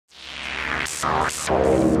You're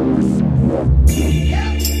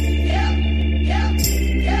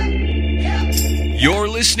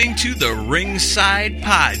listening to the Ringside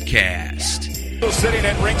Podcast. Sitting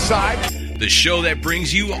at ringside. The show that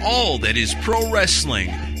brings you all that is pro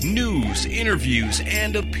wrestling, news, interviews,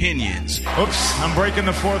 and opinions. Oops, I'm breaking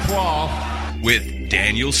the fourth wall. With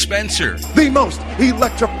Daniel Spencer. The most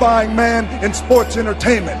electrifying man in sports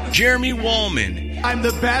entertainment. Jeremy Wallman. I'm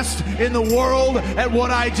the best in the world at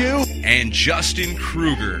what I do. And Justin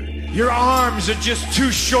Kruger. Your arms are just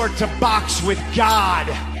too short to box with God.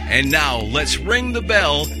 And now let's ring the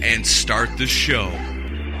bell and start the show.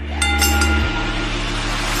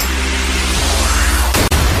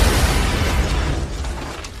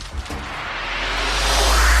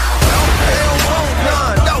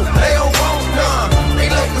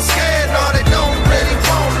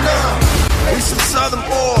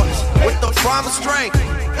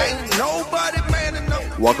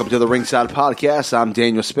 Welcome to the Ringside Podcast. I'm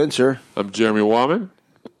Daniel Spencer. I'm Jeremy Wallman.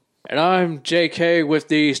 And I'm JK with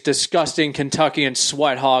these disgusting Kentuckian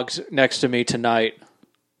sweat hogs next to me tonight.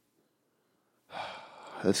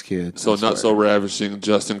 This kid. So not so ravishing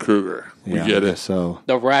Justin Kruger. We get it. So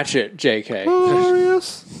The ratchet JK.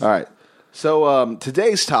 glorious. All right. So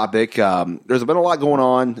today's topic, there's been a lot going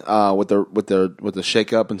on with the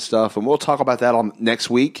shakeup and stuff, and we'll talk about that on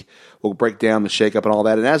next week. We'll break down the shakeup and all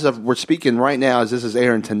that. And as of we're speaking right now, as this is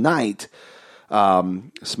airing tonight,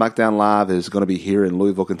 SmackDown Live is going to be here in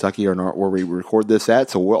Louisville, Kentucky, or where we record this at.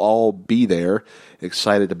 So we'll all be there,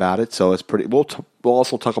 excited about it. So it's pretty. We'll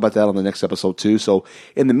also talk about that on the next episode too. So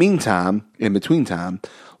in the meantime, in between time,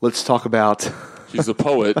 let's talk about. He's a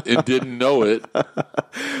poet and didn't know it.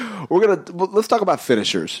 Let's talk about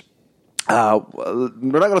finishers. We're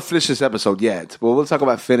not going to finish this episode yet, but we'll talk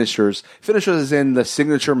about finishers. Finishers is in the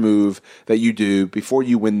signature move that you do before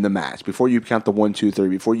you win the match, before you count the 1, 2, 3,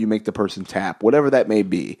 before you make the person tap, whatever that may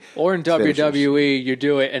be. Or in WWE, you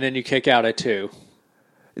do it and then you kick out at 2.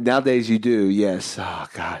 Nowadays you do, yes. Oh,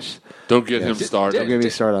 gosh. Don't get him started. Don't get me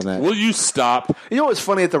started on that. Will you stop? You know what's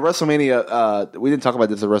funny? At the WrestleMania, we didn't talk about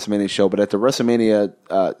this at the WrestleMania show, but at the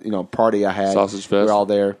WrestleMania party I had, Sausage Fest. we were all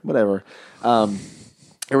there, whatever. And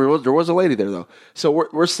there was a lady there, though. So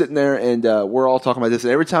we're sitting there, and we're all talking about this.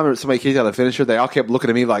 And every time somebody kicked out a finisher, they all kept looking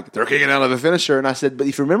at me like, they're kicking out of a finisher. And I said, but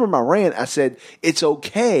if you remember my rant, I said, it's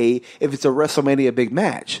okay if it's a WrestleMania big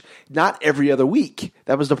match. Not every other week.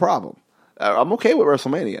 That was the problem. I'm okay with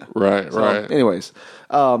WrestleMania. Right, So, right. Anyways,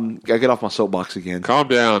 gotta get off my soapbox again. Calm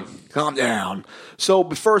down. Calm down. So,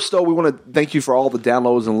 but first, though, we want to thank you for all the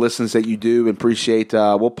downloads and listens that you do and appreciate.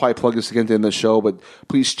 We'll probably plug this again at the end of the show, but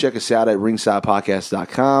please check us out at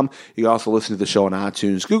ringsidepodcast.com. You can also listen to the show on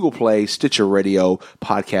iTunes, Google Play, Stitcher Radio,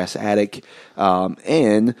 Podcast Addict,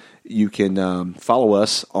 and you can follow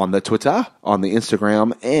us on the Twitter, on the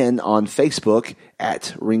Instagram, and on Facebook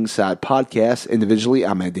at Ringside Podcast. Individually,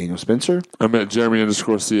 I'm at Daniel Spencer. I'm at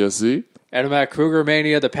Jeremy_CSZ. And I'm at Kruger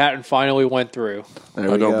Mania. The patent finally went through. I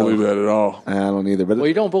don't believe that at all. I don't either. But Well,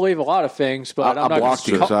 you don't believe a lot of things, but I'm I not blocked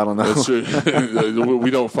you, so I don't know. That's true. We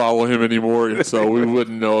don't follow him anymore, and so we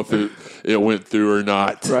wouldn't know if it went through or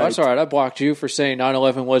not. Well, that's all right. I blocked you for saying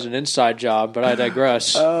 9/11 was an inside job, but I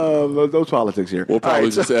digress. No politics here. We'll probably All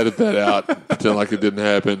right, just edit that out, pretend like it didn't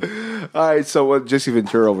happen. All right, so Jesse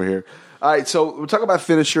Ventura over here. All right, so we'll talk about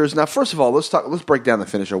finishers. Now, first of all, let's break down the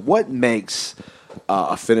finisher. What makes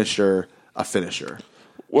a finisher a finisher?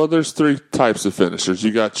 Well, there's 3 types of finishers.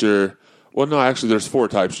 You got your... Well, no, actually, there's 4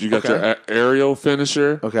 types. You got your aerial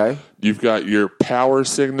finisher. Okay. You've got your power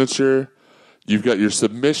signature. You've got your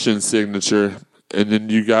submission signature. And then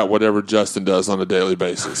you got whatever Justin does on a daily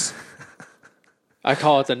basis. I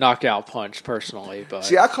call it the knockout punch, personally. But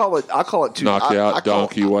See, I call it 2. Knockout,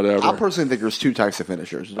 donkey, whatever. I personally think there's 2 types of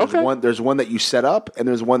finishers. There's Okay. There's one that you set up, and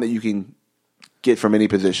there's one that you can get from any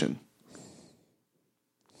position.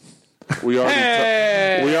 We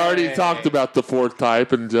already talked about the 4th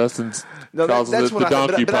type, and Justin's calls it the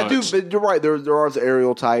donkey punch. But you're right. There are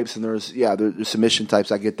aerial types, and there's submission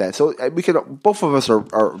types. I get that. So we can. Both of us are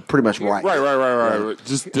pretty much right. Right.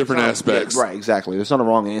 Just different aspects. Yeah, right. Exactly. There's not a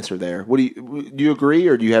wrong answer there. Do you agree,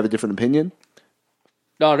 or do you have a different opinion?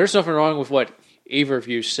 no, there's nothing wrong with what either of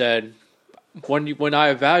you said. When I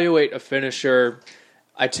evaluate a finisher,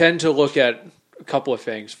 I tend to look at a couple of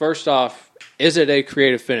things. First off, is it a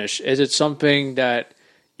creative finish? Is it something that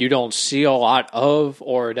you don't see a lot of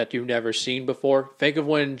or that you've never seen before? Think of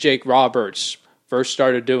when Jake Roberts first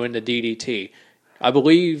started doing the DDT. I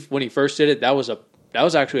believe when he first did it, that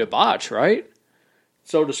was actually a botch, right?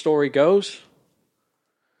 So the story goes.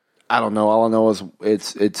 I don't know. All I know is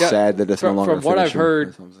it's sad that it's no longer. From what I've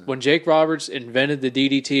heard, when Jake Roberts invented the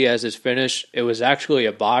DDT as his finish, it was actually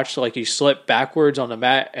a botch. Like he slipped backwards on the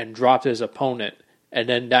mat and dropped his opponent, and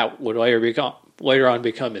then that would later on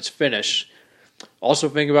become his finish. Also,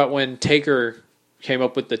 think about when Taker came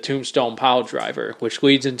up with the Tombstone Pile Driver, which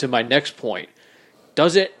leads into my next point.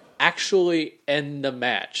 Does it actually end the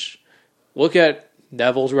match? Look at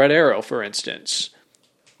Neville's Red Arrow, for instance.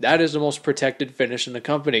 That is the most protected finish in the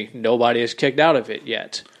company. Nobody has kicked out of it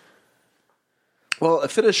yet. Well, a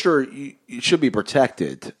finisher you should be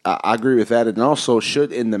protected. I agree with that. And also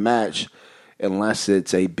should end the match unless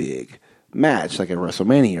it's a big match, like at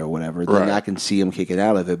WrestleMania or whatever. Then I can see them kicking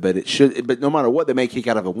out of it. But no matter what, they may kick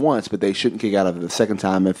out of it once, but they shouldn't kick out of it the second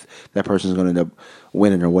time if that person's going to end up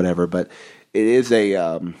winning or whatever. But it is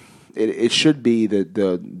it should be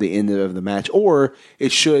the end of the match, or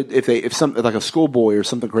it should if something like a schoolboy or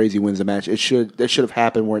something crazy wins the match, that should have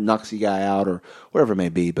happened where it knocks the guy out or whatever it may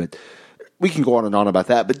be. But we can go on and on about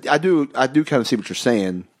that. But I do kind of see what you're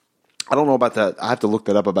saying. I don't know about that. I have to look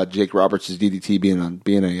that up about Jake Roberts' DDT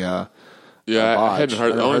being a I hadn't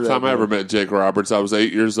heard. The only time I ever met Jake Roberts, I was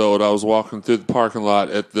 8 years old. I was walking through the parking lot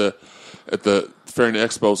at the Fair and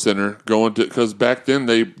Expo Center, going to because back then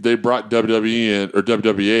they brought WWE in or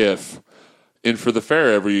WWF in for the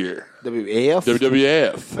fair every year.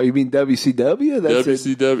 WWF. Oh, you mean WCW?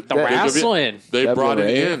 WCW. The wrestling. They brought it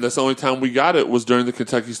in. That's the only time we got it was during the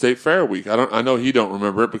Kentucky State Fair week. I know he don't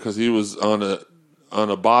remember it because he was on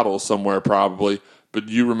a bottle somewhere probably. But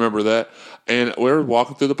you remember that. And we were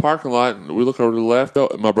walking through the parking lot, and we look over to the left. Oh,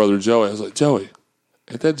 my brother Joey. I was like, Joey,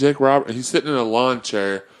 ain't that Jake Roberts? He's sitting in a lawn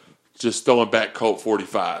chair just throwing back Colt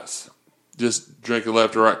 45s, just drinking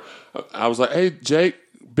left or right. I was like, hey, Jake,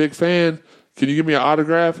 big fan. Can you give me an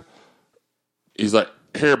autograph? He's like,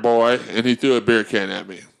 here, boy. And he threw a beer can at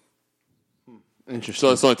me. Interesting. So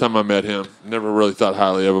that's the only time I met him. Never really thought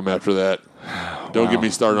highly of him after that. Don't get me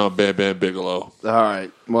started on Bam Bam Bigelow. All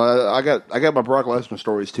right. Well, I got my Brock Lesnar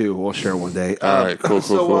stories too. We'll share one day. All right. Cool.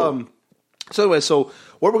 So anyway,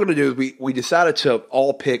 what we're going to do is we decided to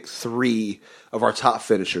all pick 3 of our top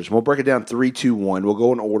finishers. We'll break it down 3, 2, 1. We'll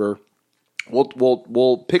go in order.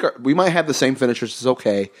 We'll pick we might have the same finishers. It's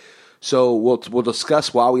okay. So we'll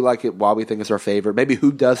discuss why we like it, why we think it's our favorite, maybe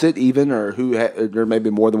who does it even, or there may be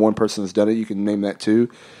more than one person that's done it. You can name that too,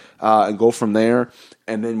 and go from there.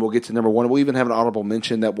 And then we'll get to number 1. We'll even have an honorable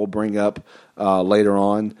mention that we'll bring up later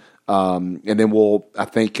on. And then I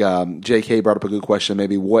think JK brought up a good question,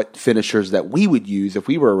 maybe what finishers that we would use if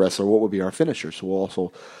we were a wrestler, what would be our finishers? So we'll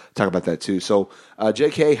also talk about that too. So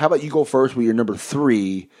JK, how about you go first with your number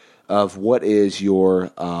 3 of what is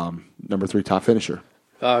your number 3 top finisher?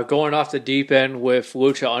 Going off the deep end with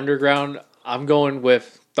Lucha Underground, I'm going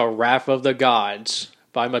with The Wrath of the Gods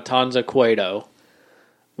by Matanza Cueto,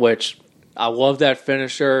 which I love that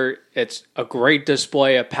finisher. It's a great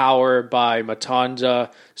display of power by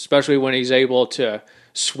Matanza, especially when he's able to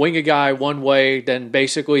swing a guy one way, then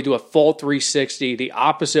basically do a full 360 the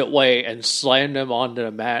opposite way and slam them onto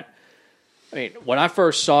the mat. I mean, when I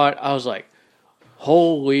first saw it, I was like,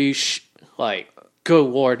 holy good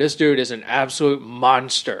Lord, this dude is an absolute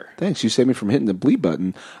monster. Thanks. You saved me from hitting the bleep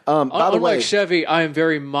button. By the way, unlike Chevy, I am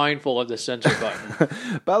very mindful of the censor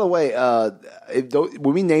button. By the way,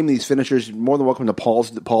 when we name these finishers, you're more than welcome to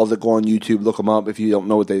pause that go on YouTube, look them up if you don't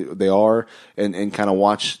know what they are, and kind of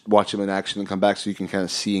watch them in action and come back so you can kind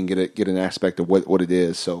of see and get an aspect of what it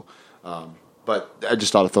is. So, but I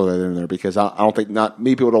just thought I'd throw that in there because I don't think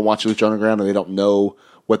many people don't watch Lucha Underground and they don't know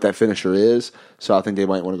what that finisher is, so I think they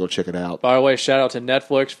might want to go check it out. By the way, shout out to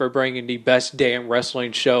Netflix for bringing the best damn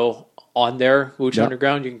wrestling show on there, Lucha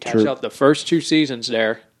Underground. You can catch out the first 2 seasons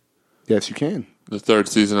there. Yes, you can. The 3rd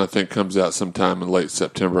season, I think, comes out sometime in late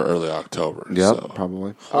September, early October. Yep, so.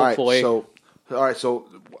 probably. Hopefully. All right, so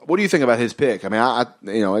what do you think about his pick? I mean,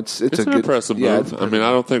 it's an good, impressive move. I mean,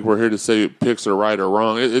 I don't think we're here to say picks are right or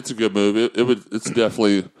wrong. It's a good move. It's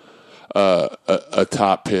definitely a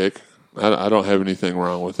top pick. I don't have anything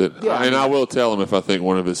wrong with it. Yeah, and I will tell him if I think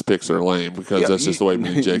one of his picks are lame because that's just the way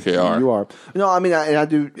me and JK are. You are. No, I mean, I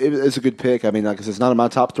do. It's a good pick. I mean, like I said, it's not in my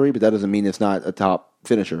top 3, but that doesn't mean it's not a top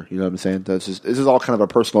finisher. You know what I'm saying? This is all kind of a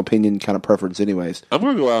personal opinion, kind of preference anyways. I'm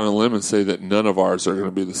going to go out on a limb and say that none of ours are going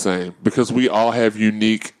to be the same because we all have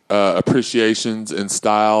unique appreciations and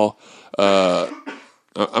style. I'm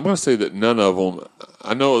going to say that none of them.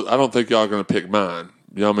 I don't think y'all are going to pick mine.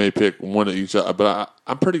 Y'all may pick one of each other, but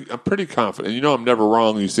I'm pretty confident. You know, I'm never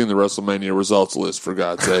wrong. You've seen the WrestleMania results list, for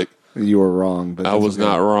God's sake. You were wrong, but I was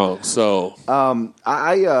not wrong. So, so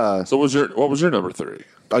what was your number 3?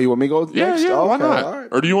 Oh, you want me to go next? Yeah, okay, why not? all right.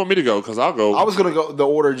 Or do you want me to go? Because I'll go. I was going to go the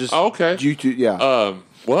order. Just okay. You two, yeah.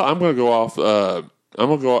 Well, I'm going to go off. I'm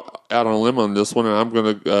going to go out on a limb on this one, and I'm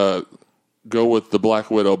going to go with the Black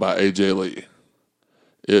Widow by AJ Lee.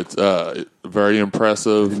 It's very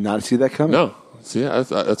impressive. Did not see that coming. No, see,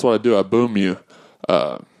 that's what I do. I boom you.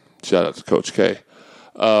 Shout out to Coach K.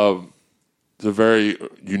 It's a very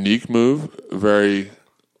unique move, very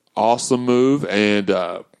awesome move, and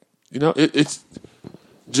it's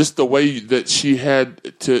just the way that she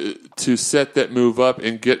had to set that move up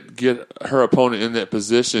and get her opponent in that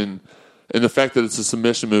position, and the fact that it's a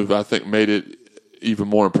submission move, I think, made it even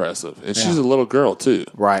more impressive. And she's a little girl too,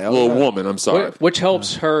 right? A little woman. I'm sorry, which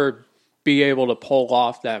helps her be able to pull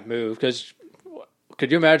off that move. Because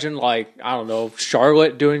could you imagine, like, I don't know,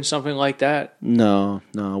 Charlotte doing something like that? No,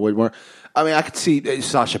 we weren't. I mean, I could see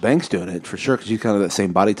Sasha Banks doing it for sure because she's kind of that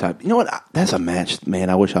same body type. You know what? That's a match, man.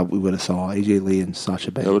 I wish we would have saw AJ Lee and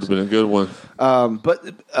Sasha Banks. That would have been a good one.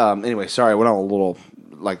 Anyway, sorry, I went on a little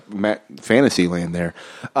like fantasy land there.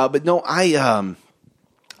 But no, I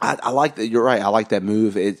like that. You're right. I like that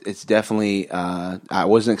move. It's definitely. I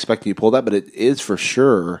wasn't expecting you to pull that, but it is for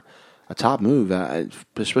sure a top move,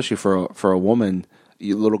 especially for a woman,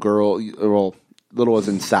 little girl. Well, little as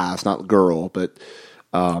in size, not girl, but.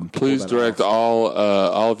 Please direct all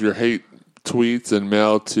of your hate tweets and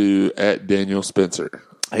mail to @Daniel Spencer.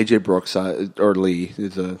 AJ Brooks or Lee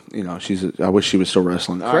is I wish she was still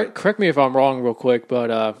wrestling. Correct me if I'm wrong, real quick,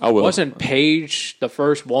 but wasn't Paige the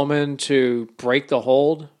first woman to break the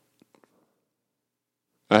hold?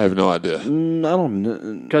 I have no idea. I don't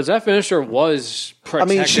know because that finisher was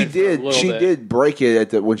protected. I mean, she did. She did break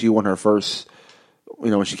it when she won her first.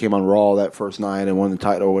 When she came on Raw that first night and won the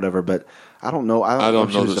title or whatever, but. I don't know. I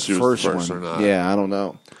don't know if she was the first one. Or not. Yeah, I don't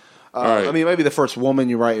know. Right. I mean, maybe the first woman.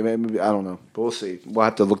 You're right. Maybe I don't know, but we'll see. We'll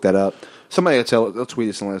have to look that up. Somebody will they'll tweet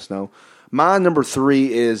us and let us know. My number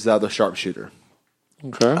 3 is the sharpshooter.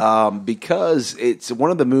 Okay. Because it's one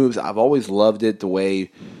of the moves I've always loved it. The way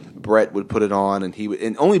Brett would put it on,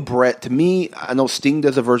 and only Brett. To me, I know Sting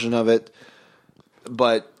does a version of it,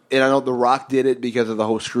 but. And I know The Rock did it because of the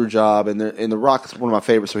whole screw job, and The Rock's one of my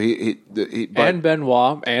favorites. So and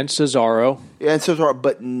Benoit and Cesaro, and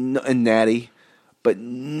Cesaro, and Natty, but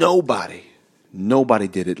nobody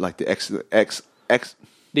did it like the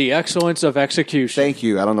the excellence of execution. Thank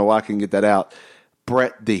you. I don't know why I can get that out.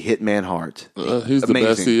 Bret the Hitman Hart. He's the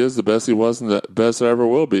best he is, the best he was, and the best there ever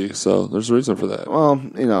will be. So there's a reason for that. Well,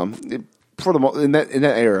 for in that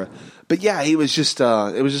era. But yeah, he was just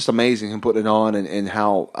it was just amazing him putting it on and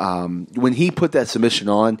how when he put that submission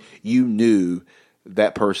on, you knew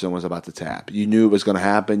that person was about to tap. You knew it was going to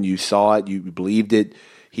happen. You saw it. You believed it.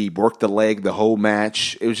 He worked the leg the whole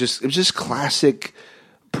match. It was just classic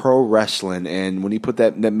pro wrestling. And when he put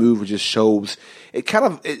that move, it just shows. It's kind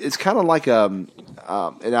of like and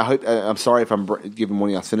I'm sorry if I'm giving one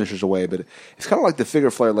of y'all finishers away, but it's kind of like the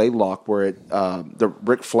figure flare leg lock where the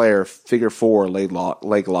Ric Flair figure 4 leg lock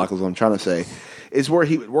is what I'm trying to say, is where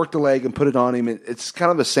he would work the leg and put it on him. It's kind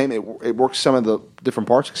of the same. It works some of the different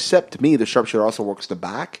parts, except to me the sharpshooter also works the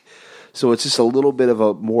back. So it's just a little bit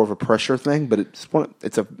of more of a pressure thing, but it's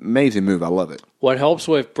an amazing move. I love it. What helps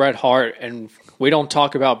with Bret Hart, and we don't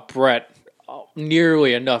talk about Bret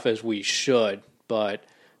nearly enough as we should, but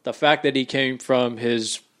the fact that he came from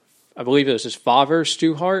I believe it was his father,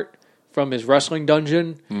 Stu Hart, from his wrestling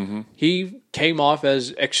dungeon, he came off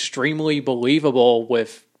as extremely believable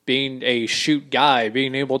with being a shoot guy,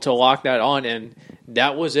 being able to lock that on, and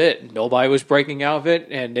that was it. Nobody was breaking out of it,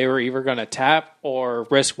 and they were either going to tap or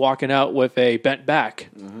risk walking out with a bent back.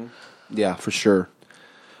 Mm-hmm. Yeah, for sure.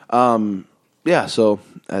 So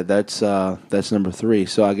that's number 3.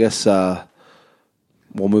 So I guess we'll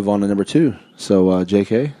move on to number 2. So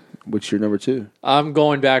JK, what's your number 2? I'm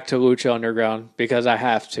going back to Lucha Underground because I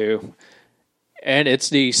have to. And it's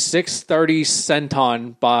the 630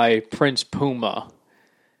 Senton by Prince Puma.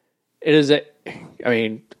 It is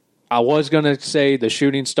I was going to say the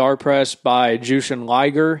Shooting Star Press by Jushin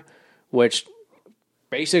Liger, which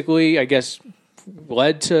basically, I guess,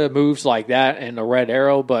 led to moves like that and the Red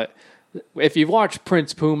Arrow. But if you've watched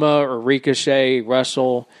Prince Puma or Ricochet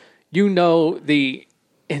wrestle, you know the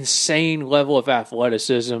insane level of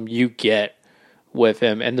athleticism you get with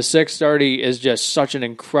him. And the 630 is just such an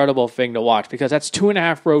incredible thing to watch because that's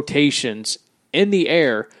 2.5 rotations in the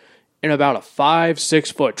air in about a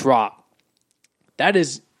 5-6 foot drop. That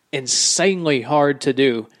is insanely hard to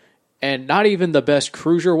do, and not even the best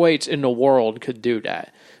cruiserweights in the world could do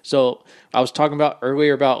that. So I was talking about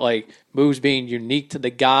earlier about like moves being unique to the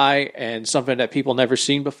guy and something that people never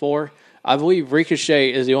seen before. I believe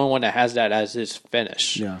Ricochet is the only one that has that as his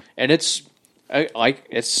finish. Yeah, and it's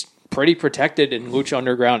pretty protected in Lucha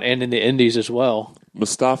Underground and in the Indies as well.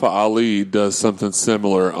 Mustafa Ali does something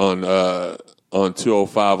similar on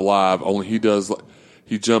 205 Live. Only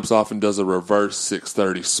he jumps off and does a reverse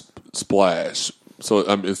 630 splash. So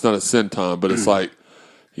it's not a senton, but it's like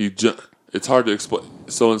it's hard to explain.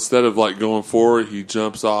 So instead of like going forward, he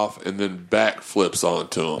jumps off and then back flips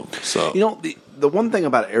onto him. So the one thing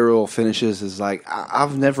about aerial finishes is like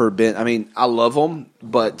I've never been. I mean, I love them,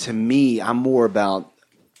 but to me, I'm more about.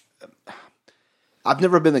 I've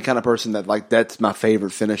never been the kind of person that like that's my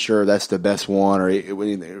favorite finisher. That's the best one,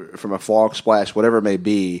 or from a frog splash, whatever it may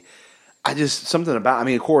be. I just something about. I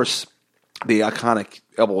mean, of course, the iconic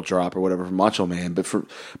elbow drop or whatever from Macho Man, but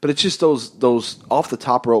it's just those off the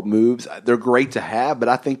top rope moves. They're great to have, but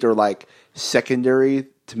I think they're like secondary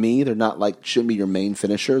to me. They're not like shouldn't be your main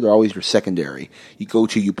finisher. They're always your secondary.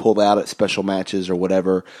 You pull out at special matches or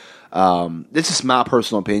whatever. This is my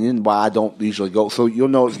personal opinion. Why I don't usually go. So you'll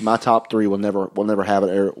notice my top three won't have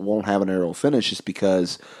an aerial finish, just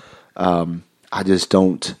because I just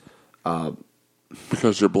don't.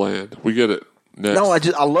 Because you're bland. We get it. Next. No,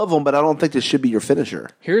 I love them, but I don't think this should be your finisher.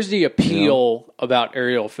 Here's the appeal about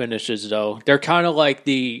aerial finishes, though. They're kind of like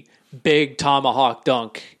the big tomahawk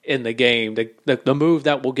dunk in the game, the move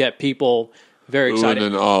that will get people very excited.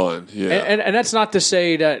 And on, yeah. And that's not to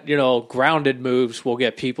say that, grounded moves will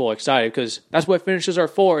get people excited, because that's what finishes are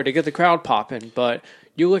for, to get the crowd popping. But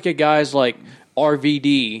you look at guys like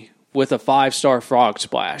RVD with a 5-star frog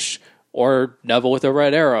splash, or Neville with a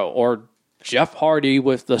red arrow, or Jeff Hardy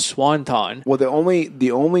with the Swanton. Well, the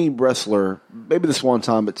only wrestler, maybe the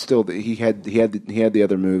Swanton, but still he had the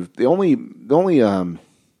other move. The only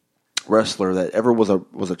wrestler that ever was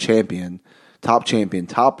a champion,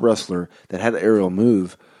 top wrestler that had an aerial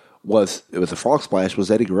move was a frog splash was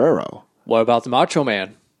Eddie Guerrero. What about the Macho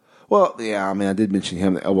Man? Well, yeah, I mean I did mention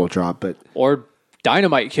him, the elbow drop, or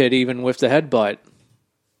Dynamite Kid even with the headbutt.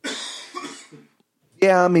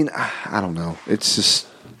 Yeah, I mean I don't know. It's just.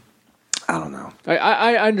 I don't know.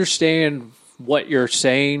 I understand what you're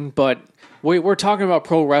saying, but we're talking about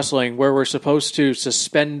pro wrestling where we're supposed to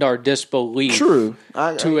suspend our disbelief to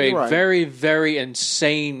a right. very, very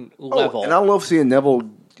insane level. And I love seeing Neville,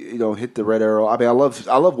 hit the red arrow. I mean, I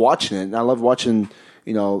love watching it. And I love watching,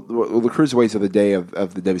 the cruiserweights of the day of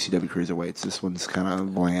the WCW cruiserweights. This one's kind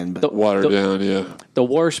of bland, but watered down. Yeah. The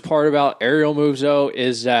worst part about aerial moves, though,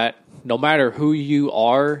 is that no matter who you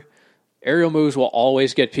are, aerial moves will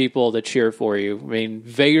always get people to cheer for you. I mean,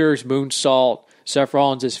 Vader's moonsault, Seth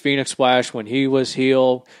Rollins' Phoenix Splash when he was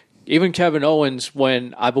heel, even Kevin Owens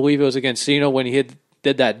when I believe it was against Cena when he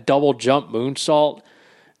did that double jump moonsault.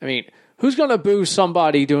 I mean, who's going to boo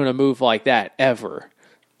somebody doing a move like that ever?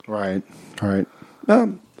 Right. I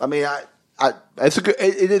mean, it's a good.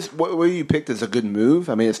 It is what you picked is a good move.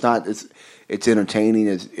 I mean, it's not. It's entertaining.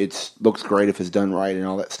 It looks great if it's done right and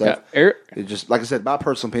all that stuff. Yeah, it just like I said, my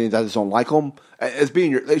personal opinion, I just don't like them as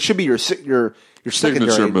being it should be your secondary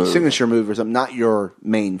signature move or something, not your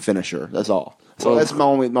main finisher. That's all. So that's my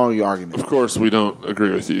only argument. Of course, we don't agree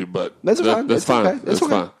with you, but that's fine. That's fine. Okay. That's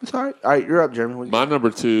fine. It's all right. All right, you're up, Jeremy. My number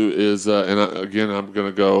 2 is, I'm going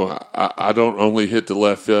to go. I don't only hit the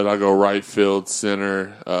left field. I go right field,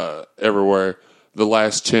 center, everywhere. The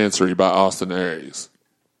Last Chancery by Austin Aries.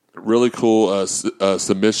 Really cool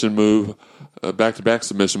submission move, back-to-back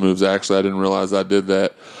submission moves. Actually, I didn't realize I did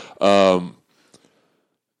that.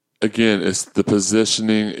 Again, it's the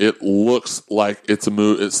positioning. It looks like it's a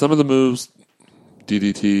move. Some of the moves,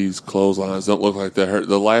 DDTs, clotheslines, don't look like that.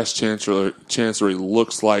 The Last Chancery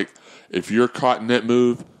looks like if you're caught in that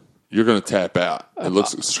move, you're going to tap out. It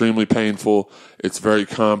looks extremely painful. It's very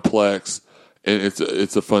complex. And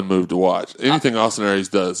it's a fun move to watch. Anything Austin Aries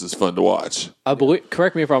does is fun to watch. I believe.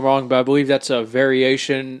 Correct me if I'm wrong, but I believe that's a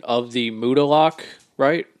variation of the Muda lock,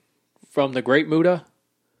 right? From the Great Muda.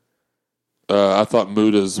 I thought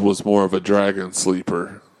Muda's was more of a dragon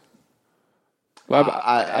sleeper. Well,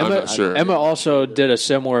 I'm not sure. Emma also did a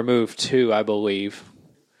similar move too, I believe.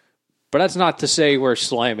 But that's not to say we're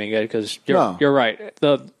slamming it, because you're right.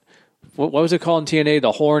 What was it called in TNA?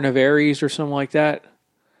 The Horn of Aries or something like that.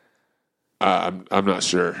 I'm not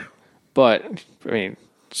sure. But, I mean,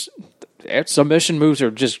 submission moves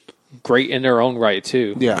are just great in their own right,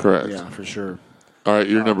 too. Yeah, correct. Yeah, for sure. All right,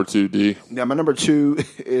 your number 2, D. Yeah, my number 2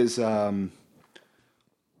 is I'm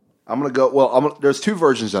going to go. Well, there's 2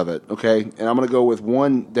 versions of it, okay, and I'm going to go with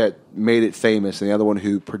one that made it famous and the other one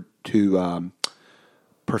who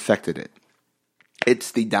perfected it.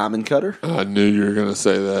 It's the Diamond Cutter. I knew you were going to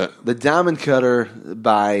say that. The Diamond Cutter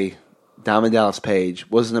by Diamond Dallas Page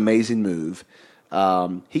was an amazing move.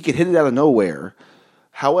 He could hit it out of nowhere.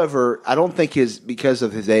 However, I don't think because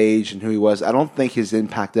of his age and who he was, I don't think his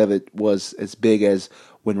impact of it was as big as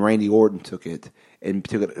when Randy Orton took it and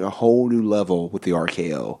took it a whole new level with the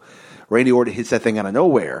RKO. Randy Orton hits that thing out of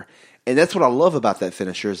nowhere. And that's what I love about that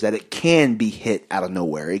finisher is that it can be hit out of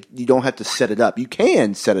nowhere. You don't have to set it up. You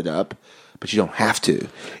can set it up, but you don't have to.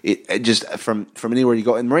 It just from anywhere you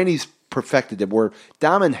go. And Randy's perfected it where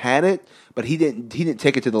Diamond had it, but he didn't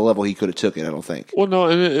take it to the level he could have took it, I don't think. Well, no,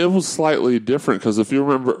 and it was slightly different because if you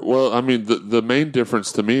remember, the main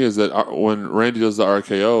difference to me is that when Randy does the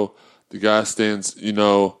RKO, the guy stands,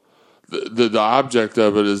 the object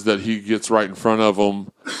of it is that he gets right in front of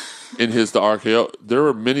him and hits the RKO. There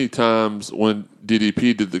were many times when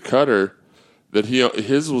DDP did the cutter that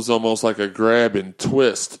his was almost like a grab and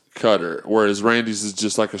twist cutter, whereas Randy's is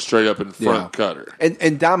just like a straight up in front cutter.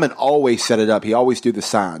 And Diamond always set it up. He always do the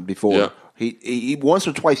sign before. Yeah. He once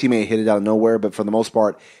or twice he may have hit it out of nowhere, but for the most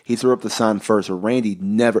part, he threw up the sign first. Or Randy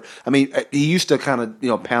never. I mean, he used to kind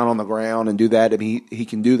of pound on the ground and do that. I mean, he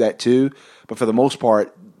can do that too. But for the most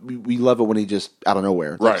part, we love it when he just out of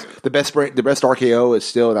nowhere. Right. The best RKO is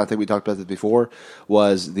still, and I think we talked about this before,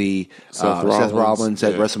 was the Seth Rollins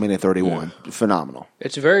at WrestleMania 31. Yeah. Phenomenal.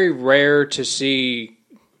 It's very rare to see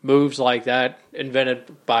moves like that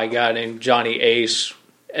invented by a guy named Johnny Ace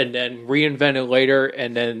and then reinvented later,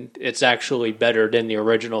 and then it's actually better than the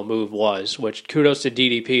original move was, which kudos to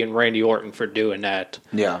DDP and Randy Orton for doing that.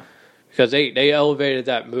 Yeah. Because they elevated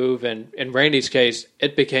that move, and in Randy's case,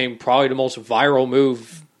 it became probably the most viral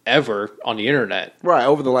move ever on the internet. Right,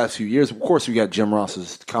 over the last few years. Of course, we got Jim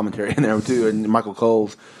Ross's commentary in there, too, and Michael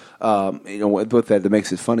Cole's, with that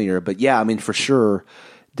makes it funnier. But, yeah, I mean, for sure,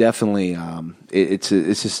 definitely, it's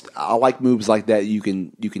just, I like moves like that you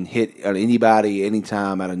can hit on anybody,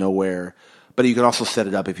 anytime, out of nowhere. But you can also set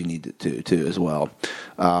it up if you need to too, as well.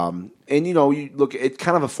 And, you look, it's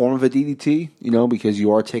kind of a form of a DDT, because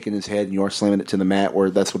you are taking his head and you are slamming it to the mat where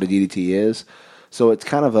that's what a DDT is. So it's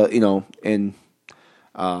kind of a, and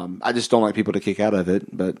I just don't like people to kick out of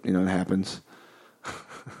it, but, it happens.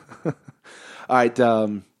 All right,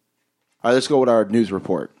 let's go with our news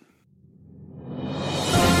report.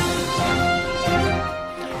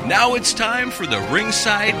 Now it's time for the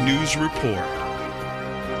Ringside News Report.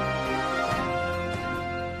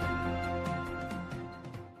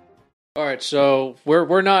 All right, so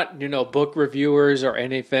we're not, book reviewers or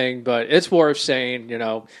anything, but it's worth saying,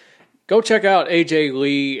 go check out AJ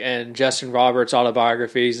Lee and Justin Roberts'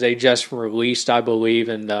 autobiographies. They just released, I believe,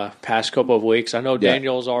 in the past couple of weeks. I know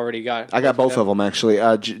Daniel's already got. I got both of them, actually.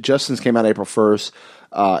 Justin's came out April 1st.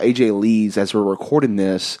 AJ Lee's, as we're recording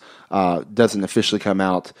this, doesn't officially come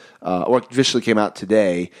out, or officially came out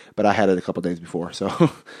today, but I had it a couple days before.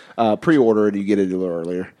 So pre-order it, you get it a little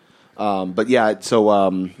earlier. But yeah,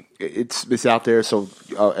 so it's out there. So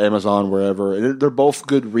Amazon, wherever, and they're both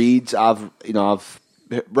good reads. I've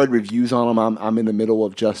read reviews on them. I'm in the middle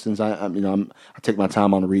of Justin's. I take my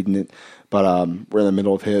time on reading it, but we're in the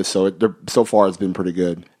middle of his. So so far it's been pretty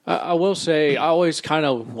good. I will say I always kind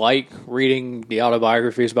of like reading the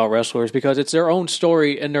autobiographies about wrestlers because it's their own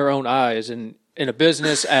story in their own eyes. And in a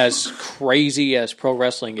business as crazy as pro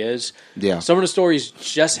wrestling is, some of the stories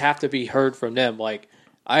just have to be heard from them. Like,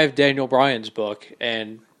 I have Daniel Bryan's book,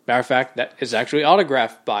 and matter of fact, that is actually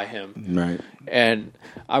autographed by him. Right. And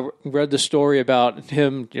I read the story about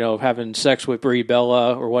him, having sex with Brie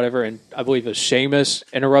Bella or whatever, and I believe it was Sheamus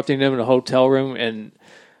interrupting him in a hotel room, and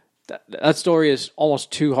that story is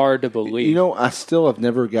almost too hard to believe. I still have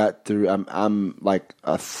never got through. I'm like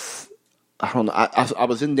I don't know. I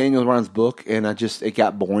was in Daniel Bryan's book, and it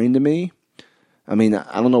got boring to me. I mean,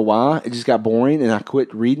 I don't know why. It just got boring, and I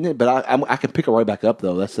quit reading it. But I can pick it right back up,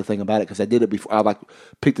 though. That's the thing about it, because I did it before. I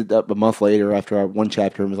picked it up a month later after one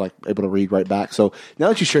chapter and was able to read right back. So now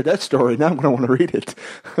that you shared that story, now I'm going to want to read it.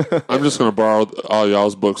 I'm just going to borrow all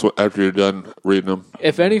y'all's books after you're done reading them.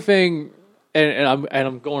 If anything, and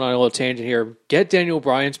I'm going on a little tangent here, get Daniel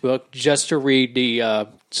Bryan's book just to read the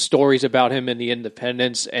stories about him in the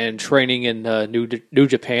independents and training in the New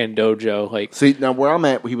Japan dojo. See, now where I'm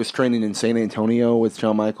at, he was training in San Antonio with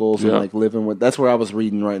Shawn Michaels and living with. That's where I was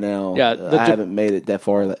reading right now. Yeah, I haven't made it that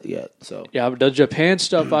far yet. So yeah, but the Japan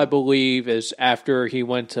stuff I believe is after he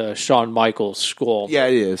went to Shawn Michaels' school. Yeah,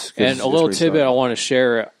 it is. And a little tidbit I want to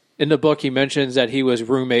share. In the book, he mentions that he was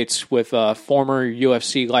roommates with former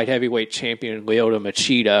UFC light heavyweight champion Lyoto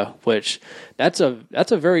Machida, which that's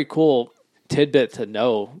a very cool tidbit to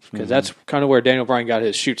know, because that's kind of where Daniel Bryan got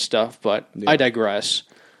his shoot stuff, but I digress.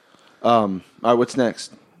 All right, what's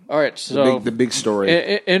next? All right, so the big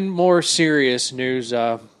story. In more serious news,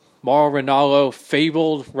 Mauro Ranallo,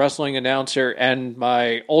 fabled wrestling announcer and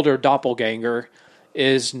my older doppelganger,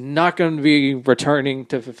 is not going to be returning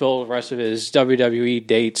to fulfill the rest of his WWE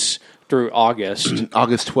dates through August.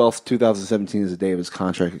 August 12th, 2017 is the day of his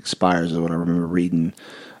contract expires, is what I remember reading.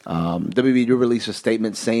 WB did release a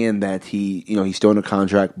statement saying that he's still under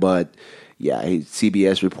contract, but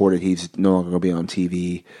CBS reported he's no longer going to be on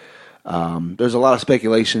TV. There's a lot of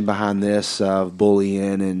speculation behind this of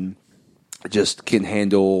bullying and just can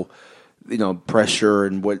handle pressure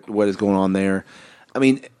and what is going on there. I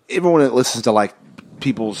mean, everyone that listens to like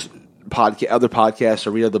people's other podcasts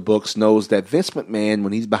or read other books knows that Vince McMahon,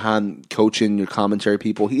 when he's behind coaching your commentary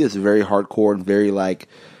people, he is very hardcore and very like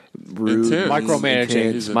rude,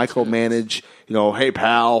 micromanage. Hey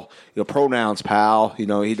pal, pronouns pal. He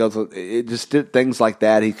does it. Just did things like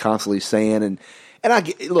that. He's constantly saying and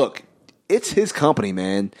look. It's his company,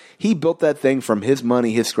 man. He built that thing from his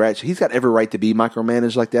money, his scratch. He's got every right to be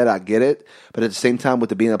micromanaged like that. I get it. But at the same time,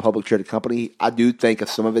 with it being a public traded company, I do think of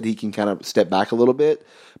some of it he can kind of step back a little bit.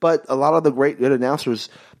 But a lot of the great good announcers,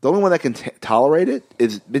 the only one that can tolerate it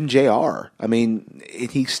has been JR. I mean,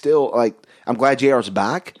 he's still like, I'm glad JR's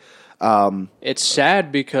back. It's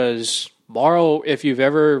sad because Morrow, if you've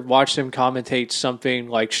ever watched him commentate something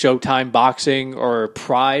like Showtime Boxing or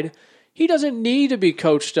Pride, he doesn't need to be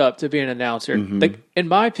coached up to be an announcer. Like, in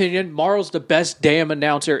my opinion, Morrow's the best damn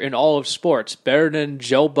announcer in all of sports. Better than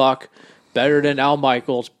Joe Buck, better than Al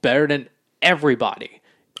Michaels, better than everybody.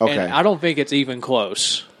 Okay. And I don't think it's even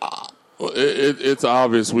close. Well, it's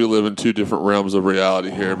obvious we live in two different realms of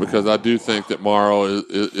reality here, because I do think that Morrow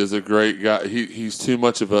is a great guy. He's too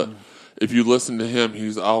much of a... If you listen to him,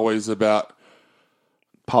 he's always about...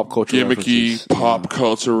 pop culture gimmicky pop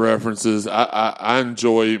culture references. I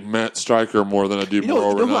enjoy Matt Stryker more than I do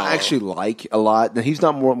Mauro Ranallo. I actually like a lot. Now, he's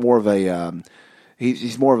not more of a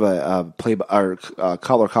he's more of a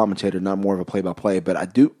color commentator, not more of a play by play. But I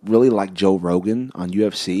do really like Joe Rogan on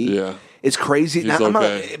UFC. Yeah, it's crazy. He's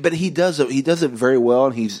okay. But he does it very well,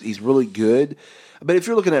 and he's really good. But if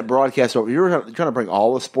you're looking at broadcast, if you're trying to bring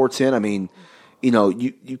all the sports in, I mean.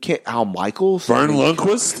 You can't. Al Michaels, Vern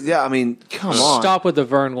Lundquist. Yeah, I mean, come on. Stop with the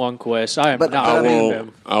Vern Lundquist. I am not with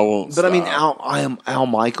him. I won't. But stop. I mean, Al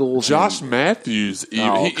Michaels, Josh Matthews.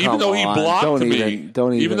 Even though he blocked me,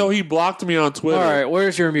 even though he blocked me on Twitter. All right,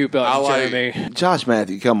 where's your mute button, Jeremy? Josh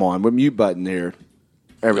Matthews, come on, we're mute button here.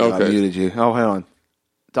 Everybody muted you. Oh, hang on,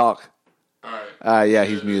 talk. All right. Yeah,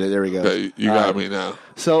 he's muted. There we go. Okay, you got me now.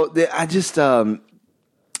 So I just no,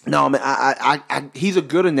 I mean, I he's a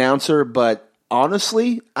good announcer, but.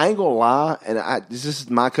 Honestly, I ain't gonna lie, and this is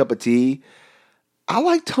my cup of tea. I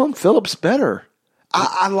like Tom Phillips better.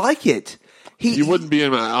 I like it. He wouldn't be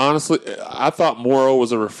in my. Honestly, I thought Morrow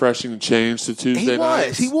was a refreshing change to Tuesday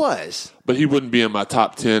nights. He was. But he wouldn't be in my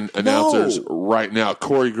top 10 announcers right now.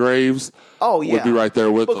 Corey Graves. Would be right there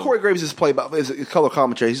with him. But Corey Graves is a color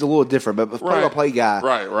commentary. He's a little different, but play-by-play guy.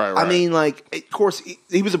 Right. I mean, like, of course,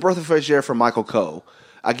 he was a breath of fresh air for Michael Coe.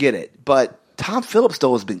 I get it, but. Tom Phillips,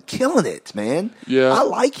 though, has been killing it, man. Yeah. I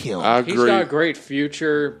like him. I agree. He's got a great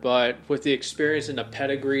future, but with the experience and the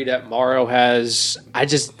pedigree that Morrow has, I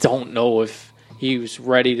just don't know if he was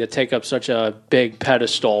ready to take up such a big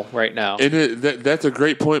pedestal right now. And that's a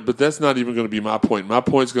great point, but that's not even going to be my point. My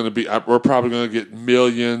point's going to be we're probably going to get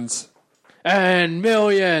millions and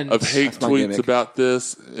millions of hate tweets about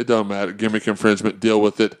this. It don't matter. Gimmick infringement, deal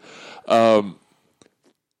with it.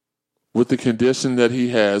 With the condition that he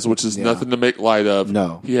has, which is nothing to make light of,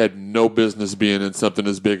 he had no business being in something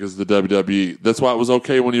as big as the WWE. That's why it was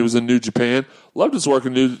okay when he was in New Japan. Loved his work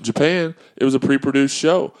in New Japan. It was a pre-produced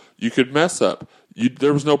show. You could mess up.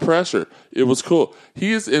 There was no pressure. It was cool.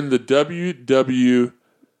 He is in the WWF&E.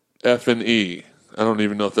 I don't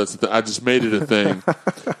even know if that's a thing. I just made it a thing.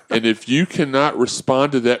 And if you cannot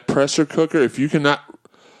respond to that pressure cooker, if you cannot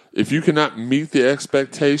meet the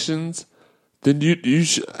expectations, then you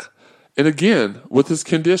should. And again, with his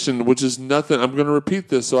condition, which is nothing, I'm going to repeat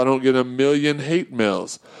this so I don't get a million hate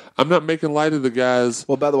mails. I'm not making light of the guys.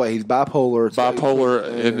 Well, by the way, he's bipolar.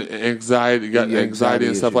 And anxiety, got anxiety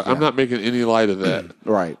and stuff like that. I'm not making any light of that.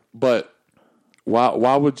 Right. But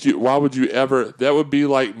why would you ever? That would be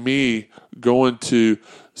like me going to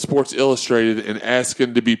Sports Illustrated and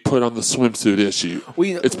asking to be put on the swimsuit issue.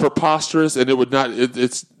 It's preposterous, and it would not.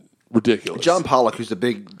 It's ridiculous. John Pollock, who's a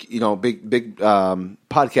big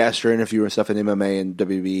podcaster, interviewer and stuff in MMA and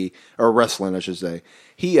WWE or wrestling, I should say.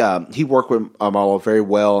 He worked with Marlo very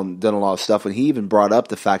well and done a lot of stuff. And he even brought up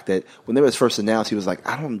the fact that when they was first announced, he was like,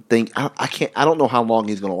 I don't know how long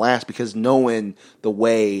he's going to last, because knowing the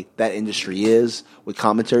way that industry is with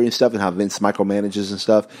commentary and stuff and how Vince micromanages and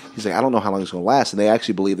stuff, he's like, I don't know how long it's going to last. And they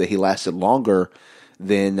actually believe that he lasted longer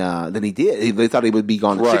than he did. They thought he would be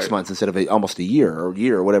gone in 6 months instead of almost a year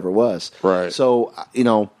or whatever it was. Right. So,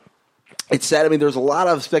 it's sad. I mean, there's a lot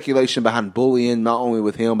of speculation behind bullying, not only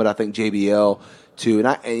with him, but I think JBL too. And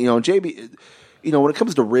JB, when it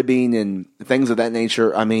comes to ribbing and things of that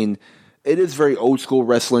nature, I mean, it is very old school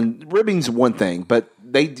wrestling. Ribbing's one thing, but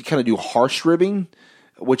they kind of do harsh ribbing,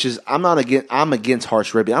 which is I'm against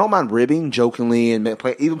harsh ribbing. I don't mind ribbing jokingly and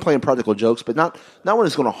even playing practical jokes, but not when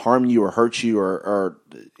it's going to harm you or hurt you or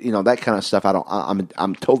that kind of stuff.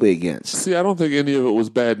 I'm totally against. See, I don't think any of it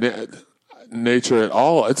was bad nature at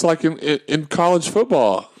all. It's like in college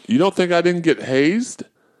football. You don't think I didn't get hazed?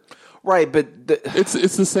 Right, but it's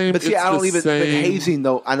the same. But see, I don't even. But hazing,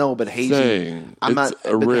 though, I know. But hazing, I'm not.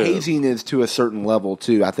 But hazing is to a certain level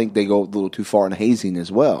too. I think they go a little too far in hazing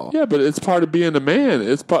as well. Yeah, but it's part of being a man.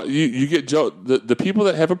 It's part, you get the people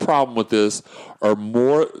that have a problem with this are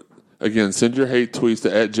more. Again, send your hate tweets to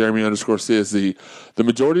 @Jeremy_CSZ. The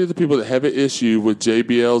majority of the people that have an issue with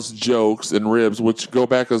JBL's jokes and ribs, which go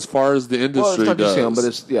back as far as the industry it's not does, just him, but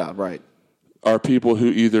it's right. Are people who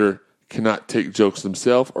either cannot take jokes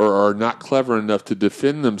themselves or are not clever enough to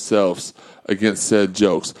defend themselves against said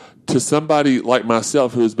jokes. To somebody like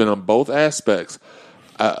myself who has been on both aspects,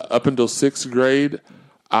 up until 6th grade,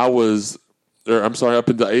 up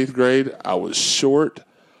until 8th grade, I was short.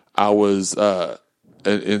 I was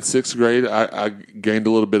in 6th grade, I gained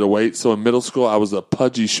a little bit of weight. So in middle school, I was a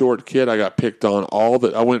pudgy, short kid. I got picked on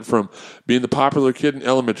I went from being the popular kid in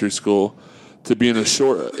elementary school to being a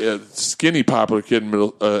short, skinny, popular kid in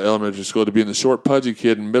elementary school, to being the short, pudgy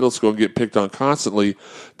kid in middle school and get picked on constantly,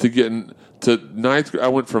 to getting to 9th grade. I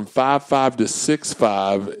went from 5'5" to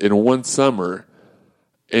 6'5" in one summer,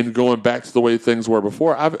 and going back to the way things were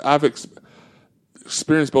before. I've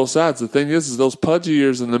experienced both sides. The thing is those pudgy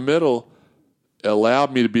years in the middle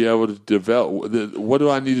allowed me to be able to develop. What do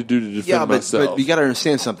I need to do to defend myself? But you got to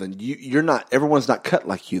understand something. You're not. Everyone's not cut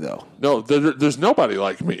like you, though. No, there's nobody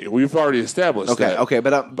like me. We've already established that. Okay,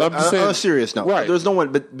 but I'm just saying, on a serious note, right? There's no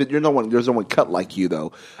one, but you're no one. There's no one cut like you,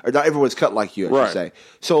 though. Or not everyone's cut like you, I should say.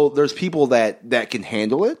 So there's people that can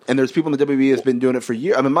handle it, and there's people in the WWE that's been doing it for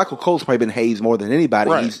years. I mean, Michael Cole's probably been hazed more than anybody.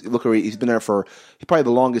 Right. He's been there for probably the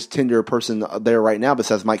longest tenured person there right now,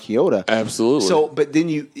 besides Mike Chioda. Absolutely. So, but then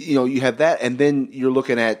you have that, and then you're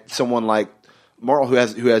looking at someone like Marl who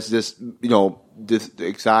has this this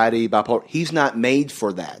anxiety, bipolar. He's not made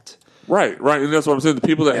for that. Right, and that's what I'm saying. The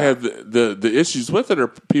people that have the issues with it are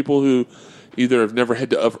people who either have never had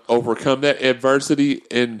to overcome that adversity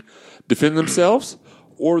and defend themselves,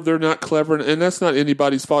 or they're not clever, and that's not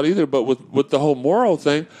anybody's fault either. But with the whole moral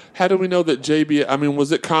thing, how do we know that JB? I mean,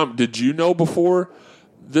 was it did you know before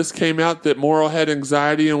this came out that Morrow had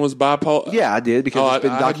anxiety and was bipolar? Yeah, I did, because it's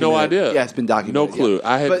been documented. I had no idea. Yeah, it's been documented. No clue. Yeah.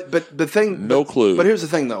 I had, but the thing, no clue. But here's the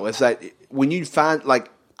thing, though, is that when you find, like,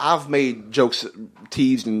 I've made jokes,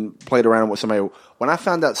 teased, and played around with somebody. When I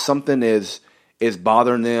found out something is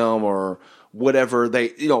bothering them or whatever, they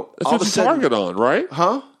that's all what of a you sudden, target on, right?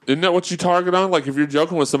 Huh? Isn't that what you target on? Like, if you're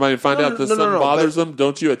joking with somebody and find out that something bothers them,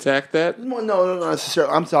 don't you attack that? No, not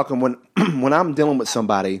necessarily. I'm talking when I'm dealing with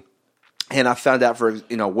somebody and I found out for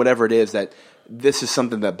whatever it is that this is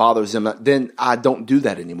something that bothers them, then I don't do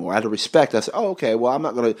that anymore. Out of respect, I say, oh, okay, well, I'm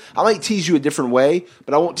not going to – I might tease you a different way,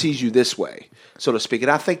 but I won't tease you this way, so to speak. And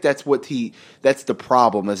I think that's that's the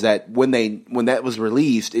problem, is that when that was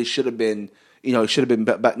released, it should have been – it should have been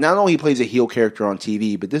 – but not only he plays a heel character on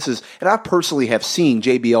TV, but this is – and I personally have seen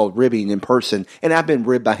JBL ribbing in person, and I've been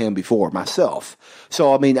ribbed by him before myself.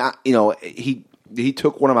 So, I mean, he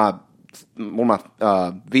took one of my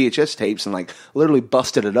VHS tapes and like literally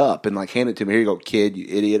busted it up and like handed it to me. Here you go, kid, you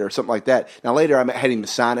idiot, or something like that. Now later I had him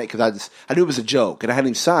sign it because I knew it was a joke and I had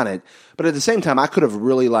him sign it. But at the same time, I could have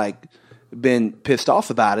really like been pissed off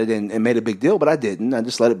about it and made a big deal, but I didn't. I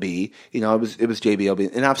just let it be. It was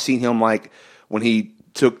JBL, and I've seen him like when he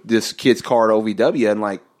took this kid's car at OVW and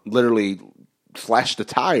like literally slashed the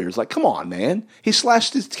tires. Like, come on, man, he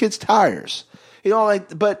slashed his kid's tires.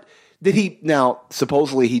 But. Did he now?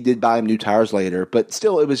 Supposedly, he did buy him new tires later, but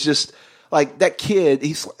still, it was just like that kid.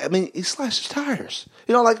 He slashed his tires.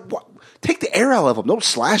 Take the air out of them. Don't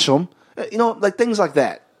slash them. Like things like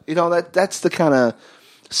that. That's the kind of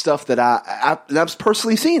stuff that I've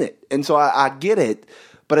personally seen it, and so I get it.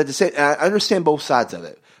 But at the same, I understand both sides of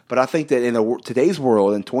it. But I think that in today's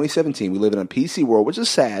world, in 2017, we live in a PC world, which is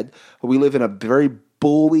sad. But we live in a very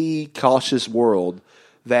bully, cautious world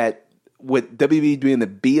that. With WB doing the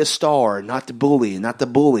be a star, not to bully, and not to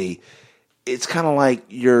bully, it's kind of like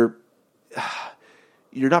you're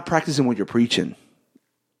not practicing what you're preaching.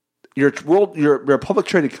 You're a public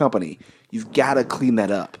traded company. You've got to clean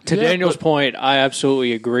that up. To Daniel's point, I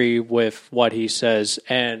absolutely agree with what he says,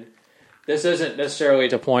 and This isn't necessarily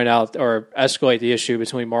to point out or escalate the issue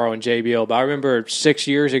between Morrow and JBL, but I remember 6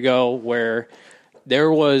 years ago where there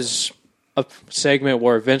was a segment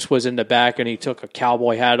where Vince was in the back and he took a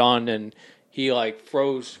cowboy hat on and he like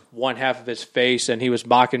froze one half of his face and he was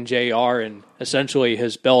mocking JR and essentially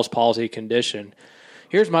his Bell's palsy condition.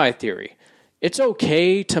 Here's my theory. It's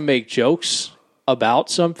okay to make jokes about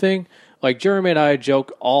something. Like Jeremy and I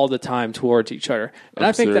joke all the time towards each other. And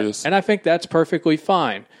I think that's perfectly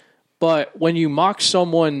fine. But when you mock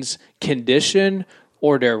someone's condition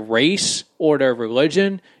or their race or their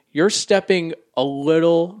religion, you're stepping a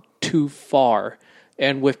little too far.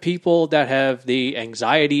 And with people that have the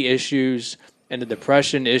anxiety issues and the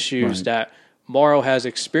depression issues that Morrow has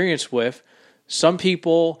experience with, some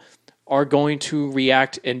people are going to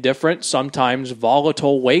react in different, sometimes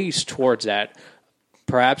volatile ways towards that.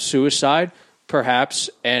 Perhaps suicide, perhaps,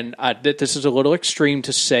 and this is a little extreme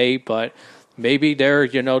to say, but maybe they're,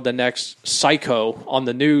 the next psycho on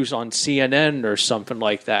the news on CNN or something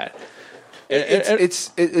like that.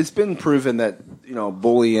 It's been proven that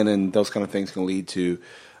bullying and those kind of things can lead to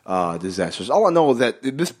disasters. All I know is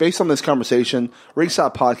that based on this conversation,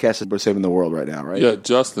 Ringside Podcast is we're saving the world right now, right? Yeah,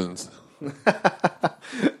 Justin's.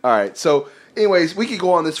 All right, so. Anyways, we could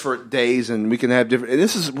go on this for days, and we can have different. And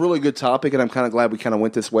this is a really good topic, and I'm kind of glad we kind of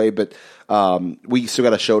went this way. But we still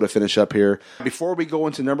got a show to finish up here. Before we go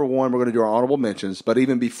into number one, we're going to do our honorable mentions. But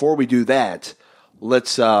even before we do that,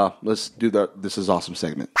 let's do the "This Is Awesome"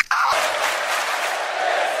 segment.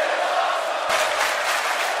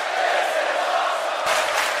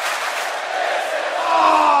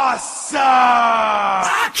 Awesome!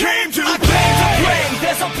 I came to play.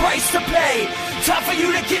 There's a price to pay. Time for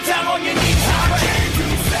you to get down on your knees.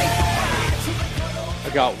 I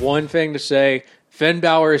got one thing to say. Finn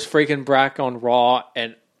Balor is freaking back on Raw,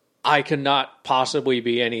 and I cannot possibly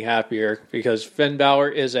be any happier because Finn Balor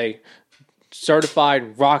is a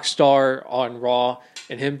certified rock star on Raw,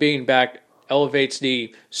 and him being back elevates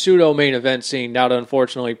the pseudo-main event scene now that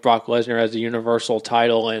unfortunately Brock Lesnar has the Universal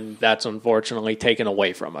title, and that's unfortunately taken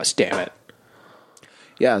away from us. Damn it.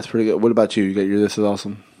 Yeah, it's pretty good. What about you? You got your "This Is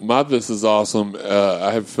Awesome"? My "This Is Awesome."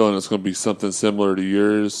 I have a feeling it's going to be something similar to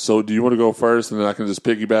yours. So do you want to go first, and then I can just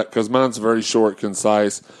piggyback? Because mine's very short,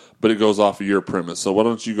 concise, but it goes off of your premise. So why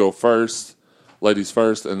don't you go first, ladies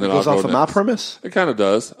first, and then I'll go next. It goes off of my premise? It kind of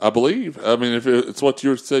does, I believe. I mean, if it's what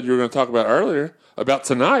you said you were going to talk about earlier, about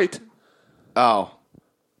tonight. Oh.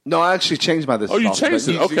 No, I actually changed my "This Is Awesome." Oh, you changed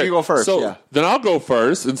it. Okay. You go first. So yeah. Then I'll go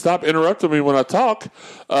first, and stop interrupting me when I talk.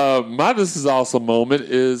 My "This Is Awesome" moment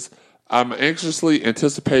is I'm anxiously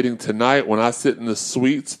anticipating tonight when I sit in the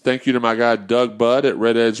suites. Thank you to my guy Doug Budd at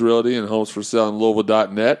Red Edge Realty and Homes for Sale in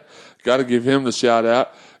Louisville.net. Got to give him the shout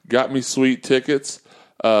out. Got me sweet tickets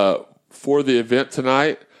for the event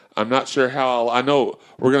tonight. I'm not sure how I know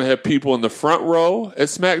we're going to have people in the front row at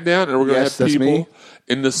SmackDown, and we're going to have people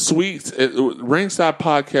in the suites. Ringside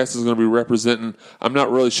Podcast is going to be representing. I'm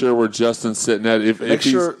not really sure where Justin's sitting at, if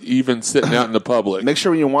he's even sitting out in the public. Make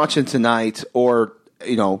sure when you're watching tonight, or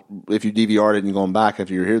if you DVR'd it and you're going back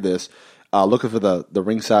after you hear this, looking for the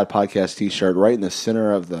Ringside Podcast T-shirt right in the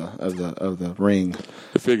center of the ring.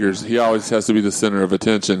 It figures he always has to be the center of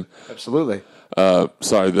attention. Absolutely.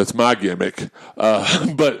 Sorry, that's my gimmick.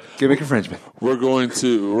 But gimmick infringement. We're going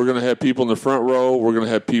to have people in the front row. We're going to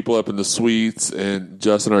have people up in the suites. And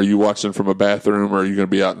Justin, are you watching from a bathroom, or are you going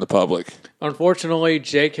to be out in the public? Unfortunately,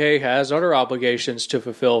 JK has other obligations to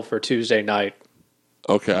fulfill for Tuesday night.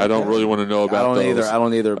 Okay, I don't really want to know about those. I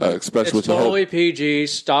don't either. Especially it's with totally PG.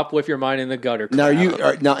 Stop with your mind in the gutter. Now,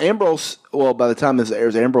 now Ambrose. Well, by the time this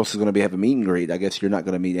airs, Ambrose is going to have a meet and greet. I guess you're not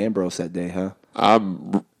going to meet Ambrose that day, huh?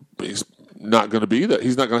 He's not going to be there.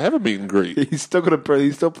 He's not going to have a meet and greet. He's still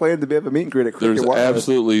planning to have a meet and greet at Cricket. There's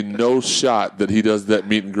absolutely no shot that he does that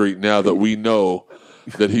meet and greet now that we know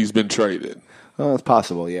that he's been traded. Oh, it's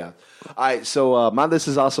possible, yeah. All right, so my "This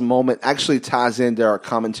Is Awesome" moment actually ties into our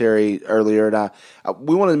commentary earlier. And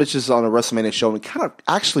we wanted to mention this on a WrestleMania show, and we kind of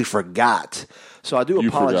actually forgot. So I do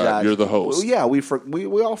apologize. Forgot. You're the host. Well, yeah, we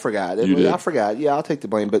all forgot. I forgot. Yeah, I'll take the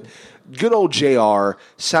blame. But good old JR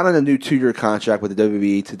signing a new 2-year contract with the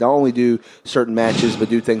WWE to not only do certain matches, but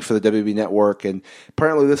do things for the WWE Network. And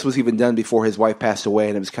apparently this was even done before his wife passed away,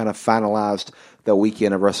 and it was kind of finalized the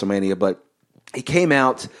weekend of WrestleMania. But he came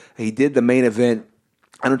out, he did the main event,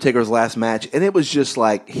 Undertaker's last match, and it was just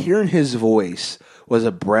like hearing his voice was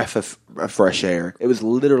a breath of fresh air. It was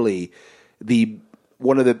literally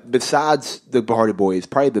besides the Hardy Boys,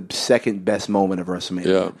 probably the second best moment of WrestleMania.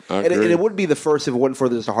 Yeah, I agree. And it wouldn't be the first if it wasn't for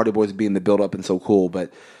the Hardy Boys being the build up and so cool.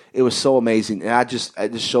 But it was so amazing, and it just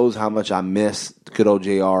shows how much I miss good old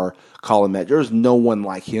JR calling match. There's no one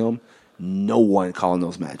like him. no one calling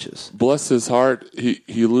those matches. Bless his heart,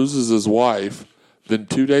 he loses his wife. Then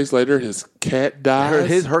 2 days later, his cat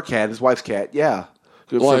dies. Her cat, his wife's cat, yeah.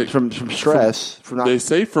 Like, from stress. From not, they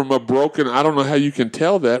say from a broken, I don't know how you can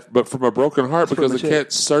tell that, but from a broken heart, because the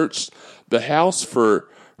cat searched the house for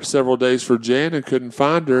several days for Jan and couldn't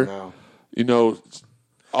find her. No. You know,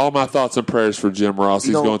 all my thoughts and prayers for Jim Ross.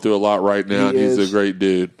 He's going through a lot right now, and he's a great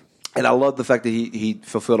dude. And I love the fact that he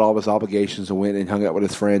fulfilled all of his obligations and went and hung out with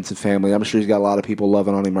his friends and family. I'm sure he's got a lot of people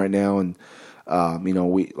loving on him right now. And,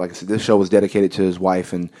 like I said, this show was dedicated to his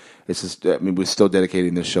wife, and we're still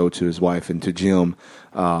dedicating this show to his wife and to Jim.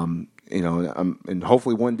 And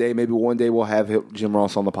hopefully maybe one day we'll have Jim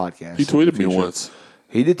Ross on the podcast. He tweeted me once.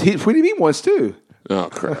 He tweeted me once too. Oh,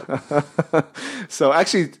 crap. So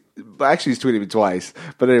actually he's tweeted me twice.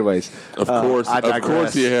 But anyways. Of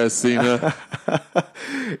course he has, Cena.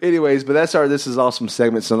 Anyways, but that's our This Is Awesome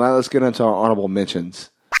segment. So now let's get into our honorable mentions.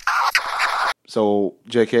 So,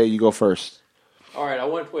 JK, you go first. All right, I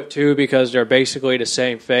went with 2 because they're basically the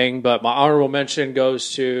same thing, but my honorable mention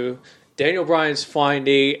goes to Daniel Bryan's flying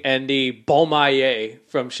knee and the Bomaye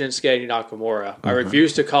from Shinsuke Nakamura. I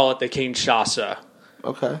refuse to call it the Kinshasa.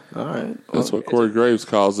 Okay, all right. That's what Corey Graves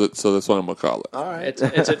calls it, so that's what I'm going to call it. All right.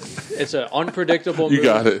 It's an unpredictable move. You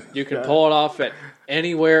got it. You can pull it off at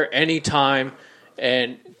anywhere, anytime,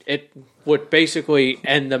 and it would basically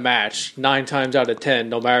end the match 9 times out of 10,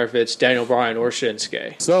 no matter if it's Daniel Bryan or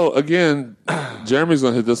Shinsuke. So, again, Jeremy's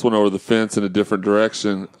going to hit this one over the fence in a different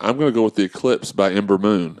direction. I'm going to go with The Eclipse by Ember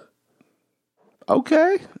Moon.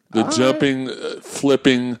 Okay. The jumping,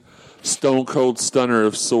 flipping, stone cold stunner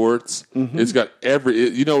of sorts. Mm-hmm. It's got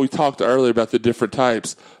we talked earlier about the different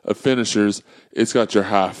types of finishers. It's got your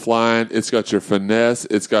high flying, it's got your finesse,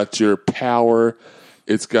 it's got your power,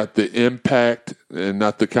 it's got the impact, and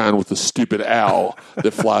not the kind with the stupid owl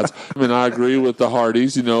that flies. I mean, I agree with the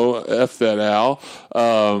Hardys, F that owl,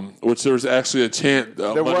 which there was actually a chant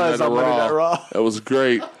there was on Monday Night Raw. That was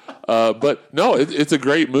great. But no, it's a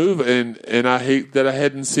great move, and I hate that I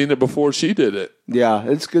hadn't seen it before she did it. Yeah,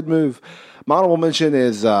 it's a good move. My honorable mention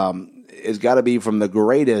is got to be from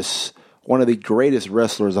one of the greatest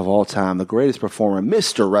wrestlers of all time, the greatest performer,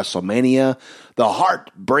 Mr. WrestleMania, the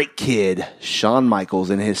Heartbreak Kid, Shawn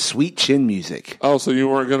Michaels, and his sweet chin music. Oh, so you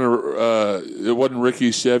weren't going to, it wasn't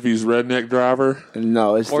Ricky Chevy's Redneck Driver?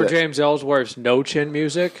 No. It's James Ellsworth's no chin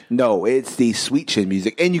music? No, it's the sweet chin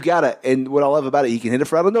music. And and what I love about it, he can hit it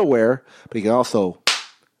from out of nowhere, but he can also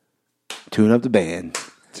tune up the band.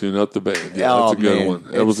 Tune up the band. Yeah, that's a good one.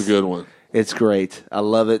 That was a good one. It's great. I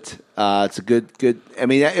love it. It's a good. I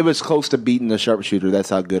mean, it was close to beating the Sharpshooter. That's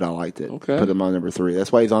how good I liked it. Okay. Put him on number 3.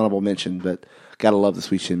 That's why he's honorable mention, but gotta love the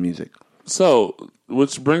sweet chin music. So,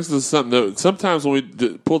 which brings us to something that sometimes when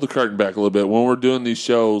we pull the curtain back a little bit, when we're doing these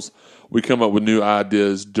shows, we come up with new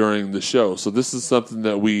ideas during the show. So this is something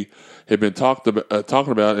that we have been talking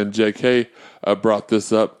about, and JK brought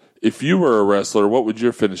this up. If you were a wrestler, what would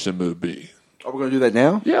your finishing move be? Are we going to do that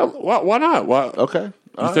now? Yeah, why not? Why? Okay.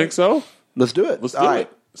 You think so? Let's do it. Let's do it.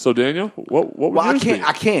 So, Daniel, what would yours be?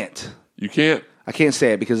 I can't. You can't? I can't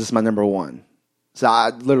say it because it's my number 1. So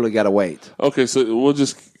I literally got to wait. Okay, so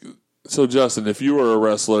So, Justin, if you were a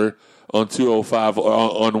wrestler on 205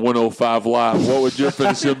 on 105 Live, what would your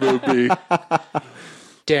finishing move be?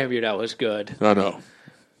 Damn you, that was good. I know.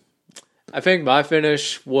 I think my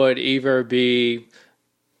finish would either be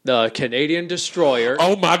the Canadian Destroyer.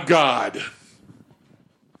 Oh, my God.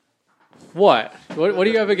 What? What do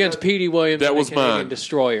you have against Petey Williams? That and was the Canadian mine.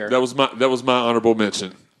 Destroyer. That was my honorable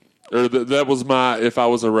mention. Or that was my, if I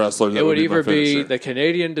was a wrestler, that it would be either my finisher. be the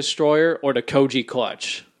Canadian Destroyer or the Koji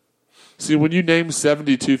Clutch. See, when you name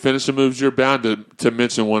 72 finishing moves, you're bound to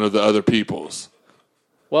mention one of the other people's.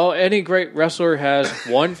 Well, any great wrestler has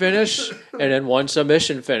one finish and then one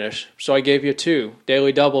submission finish. So I gave you 2.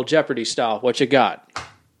 Daily Double, Jeopardy style. What you got?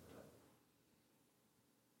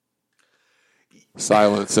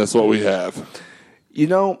 Silence. That's what we have.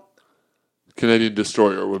 Canadian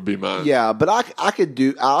Destroyer would be mine. Yeah, but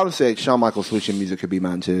I would say Shawn Michaels switching music could be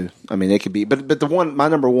mine too. I mean, it could be, but my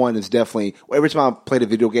number 1 is definitely, every time I played a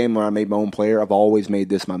video game where I made my own player, I've always made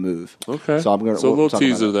this my move. Okay. So a little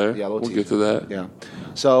teaser there. Yeah, we'll get to that. Yeah.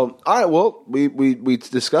 So, all right, well, we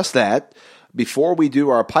discussed that. Before we do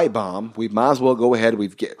our pipe bomb, we might as well go ahead.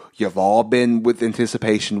 You've all been with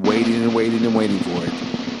anticipation, waiting for it.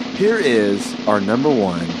 Here is our number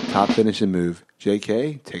 1 top finishing move.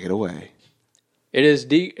 JK, take it away. It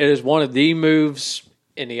is one of the moves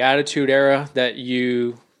in the Attitude Era that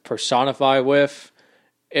you personify with.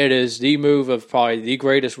 It is the move of probably the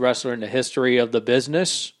greatest wrestler in the history of the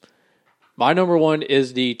business. My number 1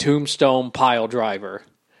 is the Tombstone Pile Driver.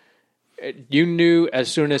 You knew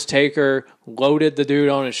as soon as Taker loaded the dude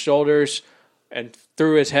on his shoulders and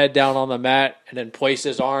threw his head down on the mat and then placed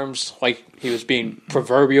his arms like he was being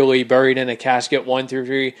proverbially buried in a casket 1 through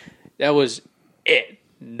 3, that was it.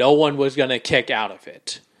 No one was going to kick out of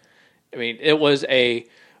it. I mean, it was a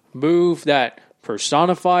move that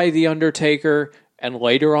personified The Undertaker and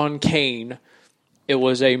later on Kane. It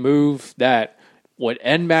was a move that would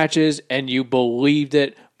end matches and you believed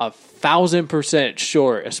it 1,000%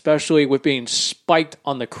 sure, especially with being spiked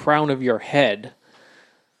on the crown of your head.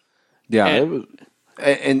 Yeah, it was,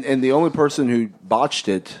 and the only person who botched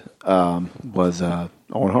it was Owen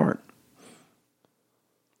Hart.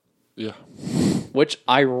 Yeah. Which,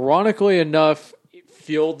 ironically enough,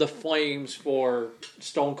 fueled the flames for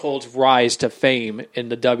Stone Cold's rise to fame in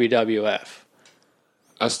the WWF.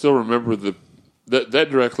 I still remember that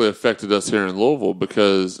directly affected us here in Louisville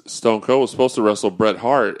because Stone Cold was supposed to wrestle Bret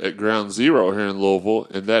Hart at Ground Zero here in Louisville,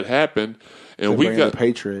 and that happened. And we got the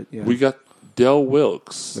Patriot. Yeah. We got Del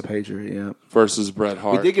Wilkes, the Patriot, yeah, versus Bret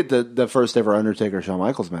Hart. We did get the first ever Undertaker Shawn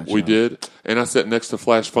Michaels match. We did, and I sat next to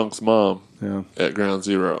Flash Funk's mom Yeah. at Ground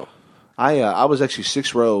Zero. I was actually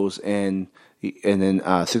 6 rows and then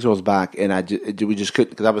 6 rows back, and we just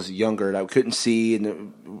couldn't because I was younger and I couldn't see, and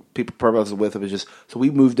the people I was with, it was just so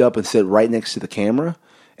we moved up and sat right next to the camera,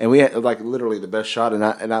 and we had like literally the best shot. And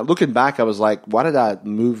I looking back, I was like, why did I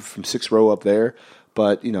move from 6th row up there?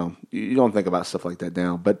 But you don't think about stuff like that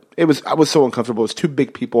now. But I was so uncomfortable. It was 2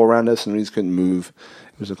 big people around us, and we just couldn't move.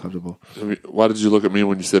 It was uncomfortable. Why did you look at me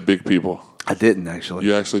when you said big people? I didn't actually.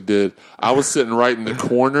 You actually did. I was sitting right in the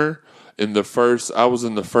corner. I was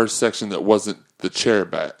in the first section that wasn't the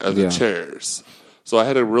chairs. So I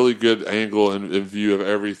had a really good angle and view of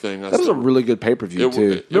everything. That was a really good pay-per-view,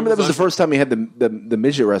 too. Remember, that was the first time we had the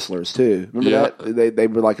midget wrestlers, too. Remember that? They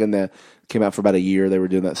were like came out for about a year. They were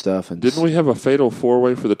doing that stuff. And didn't we have a fatal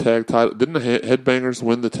 4-way for the tag title? Didn't the Headbangers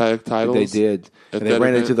win the tag titles? They did. And they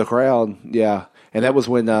ran into the crowd, yeah. And that was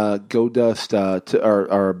when Goldust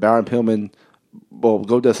or Baron Pillman... Well,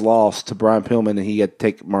 Goldust lost to Brian Pillman, and he had to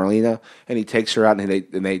take Marlena, and he takes her out, and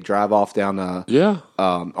they drive off down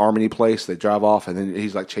Harmony Place. They drive off, and then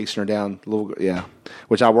he's like chasing her down.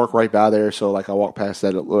 Which I work right by there, so like I walk past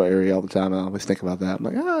that little area all the time. I always think about that. I'm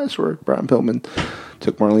like, that's where Brian Pillman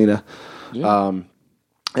took Marlena.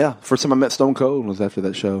 Yeah. First time I met Stone Cold was after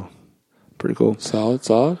that show. Pretty cool. Solid.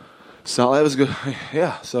 That was good.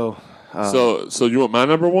 Yeah. So you want my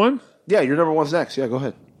number one? Yeah, your number one's next. Yeah, go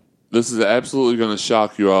ahead. This is absolutely going to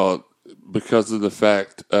shock you all because of the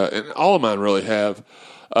fact, and all of mine really have,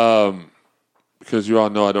 because you all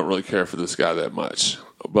know I don't really care for this guy that much.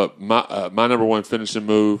 But my number one finishing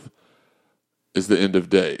move is the End of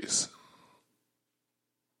Days.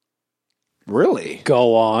 Really?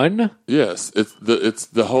 Go on. Yes, it's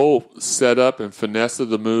the whole setup and finesse of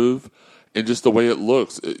the move, and just the way it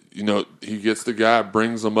looks. He gets the guy,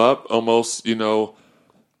 brings him up, almost,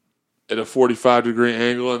 at a 45-degree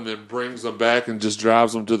angle, and then brings them back and just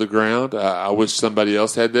drives them to the ground. I wish somebody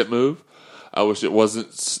else had that move. I wish it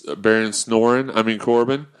wasn't Baron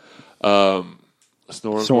Corbin.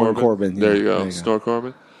 Snoring Corbin. There you go. Snore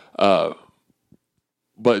Corbin.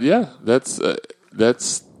 But yeah, that's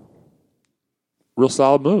real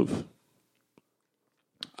solid move.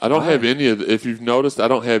 I don't have any of if you've noticed, I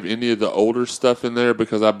don't have any of the older stuff in there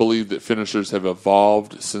because I believe that finishers have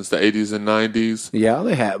evolved since the 80s and 90s. Yeah,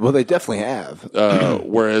 they have. Well, they definitely have.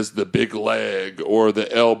 Whereas the big leg or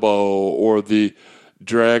the elbow or the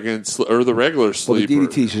dragon or the regular sleeper. Well,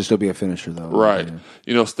 the DDT should still be a finisher, though. Right.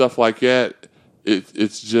 Yeah. Stuff like that.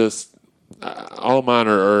 It's just all mine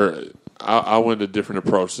are I went a different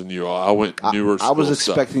approach than you all. I went newer I was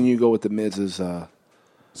stuff. expecting you to go with the Miz's...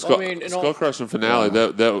 Skull Crushing finale.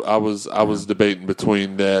 That I was debating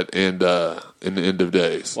between that and the End of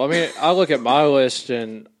Days. Well, I look at my list,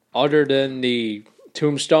 and other than the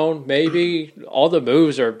Tombstone, maybe all the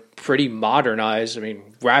moves are pretty modernized.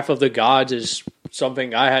 Wrath of the Gods is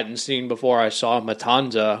something I hadn't seen before I saw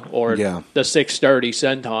Matanza or the 630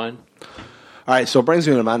 Senton. All right, so it brings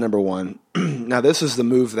me to my number one. Now, this is the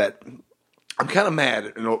move that I'm kind of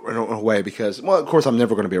mad in a way because, well, of course, I'm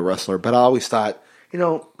never going to be a wrestler, but I always thought,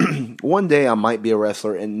 one day I might be a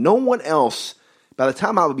wrestler, and no one else, by the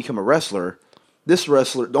time I would become a wrestler,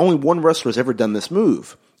 only one wrestler has ever done this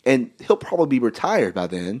move. And he'll probably be retired by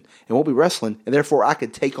then and won't be wrestling, and therefore I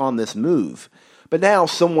could take on this move. But now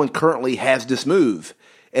someone currently has this move,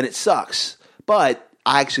 and it sucks. But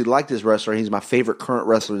I actually like this wrestler. He's my favorite current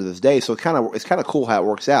wrestler to this day, so it's kind of cool how it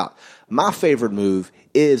works out. My favorite move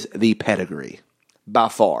is the pedigree, by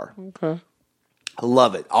far. Okay. I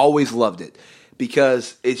love it. Always loved it.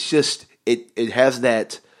 Because it's just it has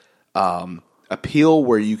that appeal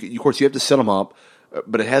where of course, you have to set them up,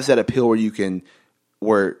 but it has that appeal where you can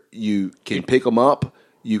pick them up,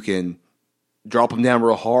 you can drop them down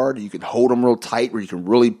real hard, you can hold them real tight, where you can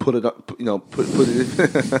really put it up, put them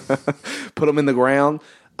in the ground.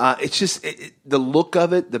 It's just the look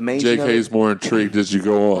of it, the main. JK's more intrigued as you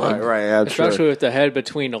go on. Right, especially with the head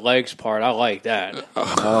between the legs part. I like that.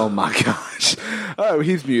 Oh my gosh! Oh,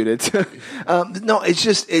 he's muted. No, it's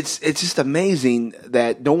just amazing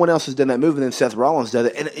that no one else has done that move, and then Seth Rollins does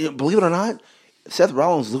it. And believe it or not, Seth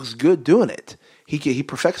Rollins looks good doing it. He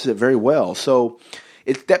perfects it very well. So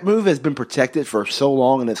that move has been protected for so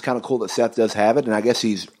long, and it's kind of cool that Seth does have it. And I guess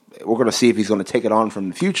we're going to see if he's going to take it on from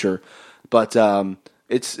the future, but.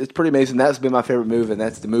 It's pretty amazing. That's been my favorite move, and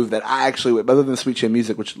that's the move that I actually would, other than Sweet Chin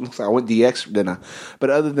Music, which looks like I went DX, didn't I? But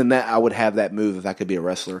other than that, I would have that move if I could be a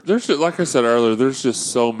wrestler. There's, like I said earlier, there's just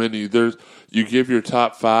so many. You give your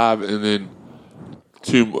top 5, and then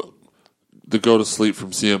the Go to Sleep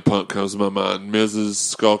from CM Punk comes to my mind. Miz's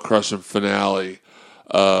Skull Crushing finale.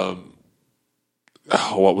 What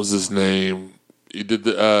was his name? He did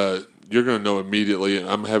the. You're going to know immediately.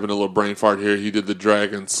 I'm having a little brain fart here. He did the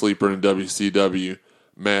Dragon Sleeper in WCW.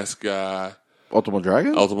 Mask guy. Ultimo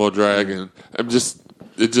Dragon? The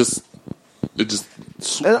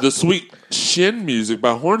Sweet Shin music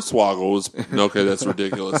by Hornswoggle was, okay, that's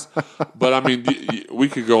ridiculous. But, I mean, we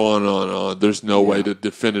could go on and on. There's no way to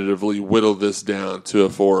definitively whittle this down to a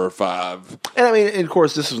 4 or 5. And, I mean, and of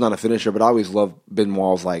course, this was not a finisher, but I always loved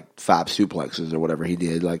Benoit's, 5 suplexes or whatever he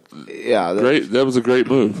did. Great. That was a great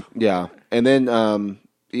move. Yeah. And then,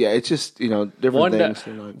 it's just, different things.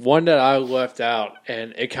 One that I left out,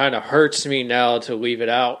 and it kind of hurts me now to leave it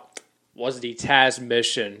out, was the Taz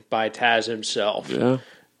mission by Taz himself. Yeah.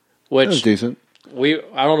 Which, that was decent.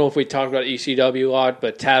 I don't know if we talked about ECW a lot,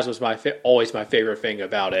 but Taz was always my favorite thing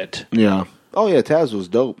about it. Yeah. Oh, yeah, Taz was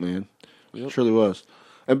dope, man. Yep. It surely was.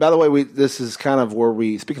 And by the way, this is kind of where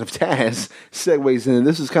speaking of Taz, segues in.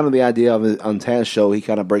 This is kind of the idea of on Taz's show. He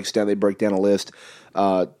kind of they break down a list.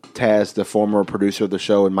 Taz, the former producer of the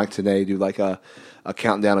show, and Mike Tenay do a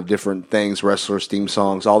countdown of different things, wrestlers, theme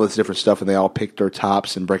songs, all this different stuff, and they all pick their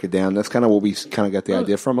tops and break it down. That's kind of what we kind of got the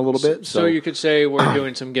idea from a little bit. So you could say we're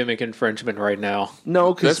doing some gimmick infringement right now.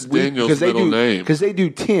 No, that's Daniel's middle name. Because they do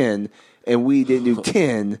 10, and we didn't do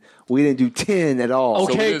 10. We didn't do 10 at all.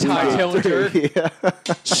 Okay, Ty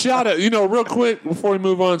Dillinger. Shout out, real quick before we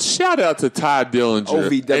move on, shout out to Ty Dillinger,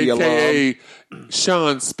 OVW a.k.a.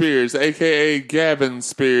 Sean Spears, a.k.a. Gavin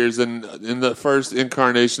Spears, and in the first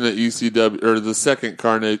incarnation of ECW, or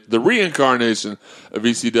the reincarnation of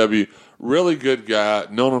ECW. Really good guy.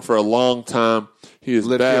 Known him for a long time. He has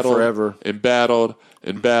battled forever. and battled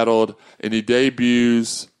and battled, and he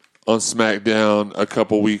debuts on SmackDown a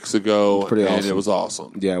couple weeks ago, and awesome. It was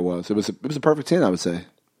awesome. Yeah, it was. It was a perfect 10, I would say.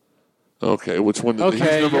 Okay, which one?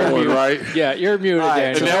 Okay, he's number 1, right? Yeah, you're muted,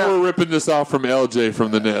 Daniel. And now we're ripping this off from LJ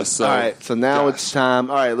from the Nest. So. All right, so now it's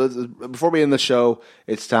time. All right, before we end the show,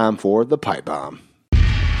 it's time for the pipe bomb.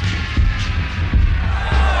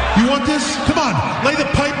 You want this? Come on, lay the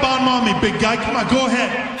pipe bomb on me, big guy. Come on, go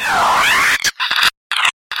ahead.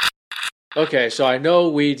 Okay, so I know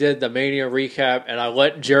we did the Mania recap, and I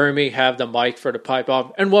let Jeremy have the mic for the pipe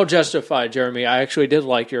bomb. And well justified, Jeremy. I actually did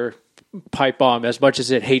like your pipe bomb as much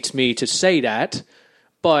as it hates me to say that.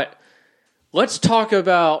 But let's talk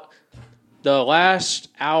about the last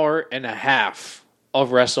hour and a half of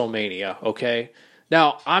WrestleMania, okay?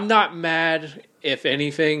 Now, I'm not mad, if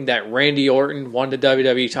anything, that Randy Orton won the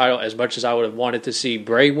WWE title as much as I would have wanted to see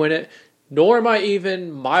Bray win it, nor am I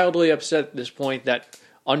even mildly upset at this point that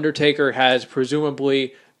Undertaker has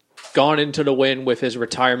presumably gone into the win with his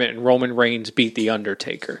retirement and Roman Reigns beat The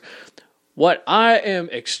Undertaker. What I am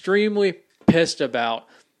extremely pissed about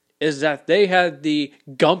is that they had the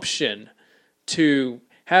gumption to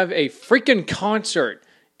have a freaking concert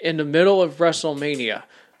in the middle of WrestleMania.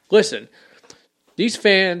 Listen, these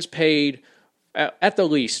fans paid at the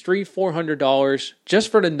least $300-$400 just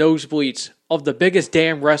for the nosebleeds of the biggest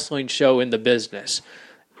damn wrestling show in the business.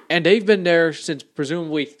 And they've been there since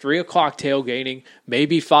presumably 3 o'clock tailgating,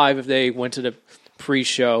 maybe 5 if they went to the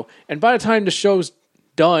pre-show. And by the time the show's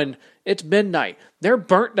done, it's midnight. They're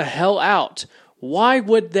burnt the hell out. Why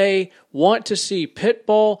would they want to see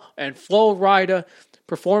Pitbull and Flo Rida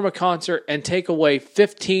perform a concert and take away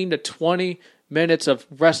 15 to 20 minutes of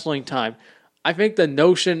wrestling time? I think the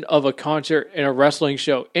notion of a concert in a wrestling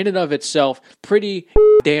show in and of itself pretty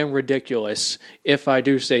damn ridiculous, if I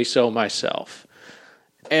do say so myself.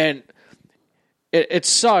 And it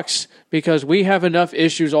sucks because we have enough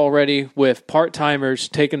issues already with part-timers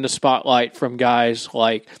taking the spotlight from guys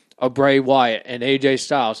like a Bray Wyatt and AJ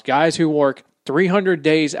Styles, guys who work 300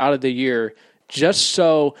 days out of the year just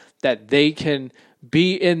so that they can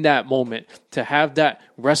be in that moment, to have that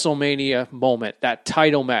WrestleMania moment, that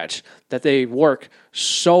title match that they work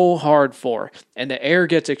so hard for, and the air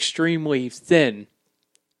gets extremely thin.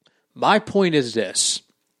 My point is this.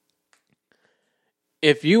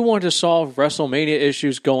 If you want to solve WrestleMania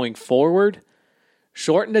issues going forward,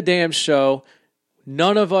 shorten the damn show.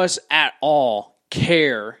 None of us at all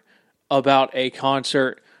care about a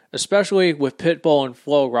concert, especially with Pitbull and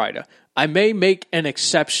Flo Rida. I may make an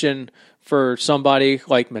exception for somebody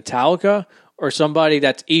like Metallica or somebody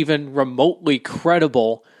that's even remotely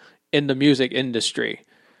credible in the music industry.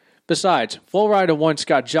 Besides, Flo Rida once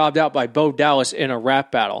got jobbed out by Bo Dallas in a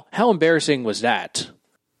rap battle. How embarrassing was that?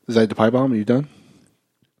 Is that the pipe bomb? Are you done?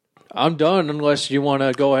 I'm done unless you want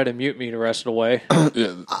to go ahead and mute me the rest of the way.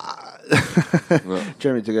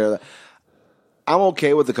 Jeremy took care of that. I'm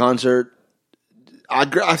okay with the concert.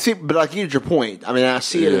 I see, but I get your point. I mean, I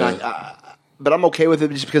see it, and but I'm okay with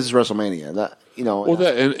it just because it's WrestleMania. That, you know, well,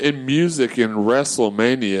 that and music and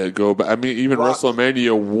WrestleMania go back. I mean, even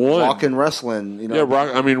WrestleMania 1, rock and wrestling. You know, yeah,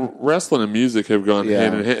 rock. I mean, wrestling and music have gone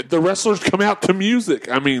hand in hand. The wrestlers come out to music.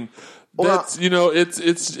 I mean. That's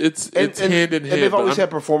it's hand in hand. And they've always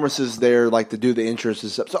had performances there, like to do the intros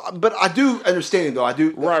and stuff. So, but I do understand though. I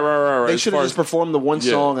do right. They should have just performed the one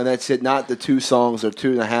song and that's it, not the 2 songs or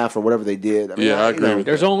 2.5 or whatever they did. I mean, I agree. With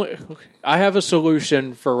There's only I have a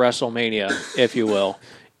solution for WrestleMania, if you will.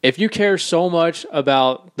 If you care so much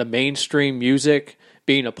about the mainstream music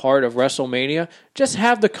being a part of WrestleMania, just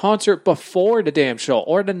have the concert before the damn show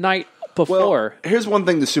or the night before. Well, here's one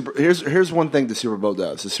thing the Super Bowl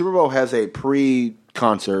does. The Super Bowl has a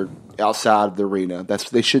pre-concert outside of the arena. That's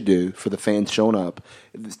what they should do for the fans showing up.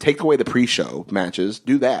 Take away the pre-show matches.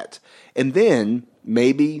 Do that, and then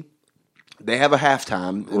maybe they have a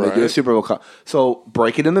halftime and they do a Super Bowl. So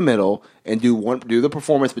break it in the middle and do the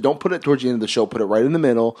performance, but don't put it towards the end of the show. Put it right in the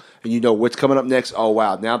middle, and you know what's coming up next. Oh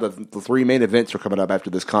wow! Now the 3 main events are coming up after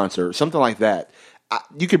this concert. Something like that.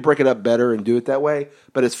 You could break it up better and do it that way.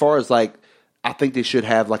 But as far as like, I think they should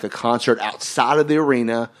have like a concert outside of the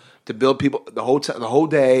arena to build people the whole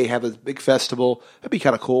day, have a big festival. That'd be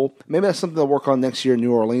kind of cool. Maybe that's something they'll work on next year in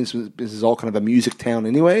New Orleans. This is all kind of a music town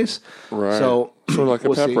anyways. Right. So sort of like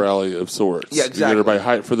a pep rally of sorts. Yeah, exactly. You get everybody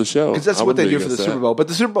hyped for the show. Because that's what they do for the Super Bowl. But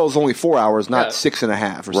the Super Bowl is only 4 hours, not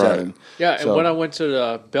 6.5 or 7. Yeah, and when I went to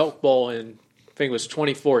the Belk Bowl in, I think it was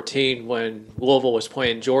 2014 when Louisville was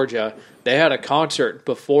playing Georgia, they had a concert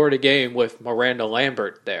before the game with Miranda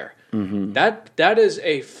Lambert there. Mm-hmm. That is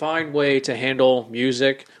a fine way to handle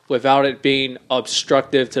music without it being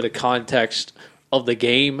obstructive to the context of the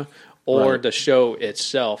game or the show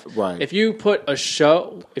itself. Right. If you put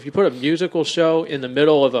a musical show in the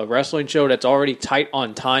middle of a wrestling show that's already tight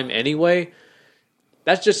on time anyway,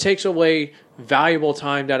 that just takes away valuable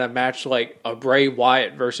time that a match like a Bray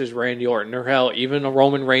Wyatt versus Randy Orton, or hell, even a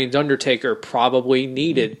Roman Reigns Undertaker probably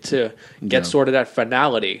needed to get sort of that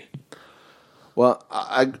finality. Well,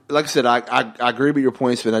 like I said, I agree with your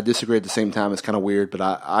points, but I disagree at the same time. It's kind of weird, but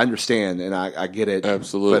I understand and I get it.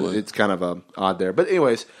 Absolutely. But it's kind of odd there. But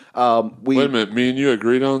anyways, wait a minute. Me and you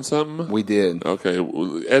agreed on something? We did. Okay.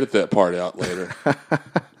 We'll edit that part out later.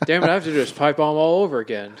 Damn it, I have to do this pipe bomb all over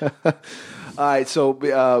again. All right, so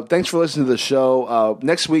thanks for listening to the show.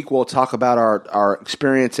 Next week we'll talk about our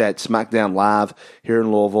experience at SmackDown Live here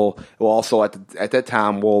in Louisville. We'll also at that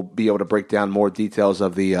time we'll be able to break down more details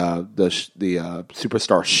of the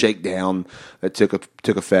Superstar Shakedown that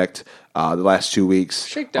took effect the last 2 weeks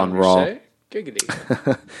Shakedown on Raw. Say? Giggity.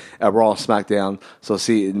 Raw and SmackDown. So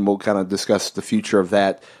and we'll kind of discuss the future of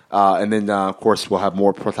that. And then, of course, we'll have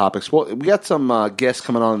more topics. Well, we got some guests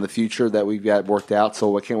coming on in the future that we've got worked out,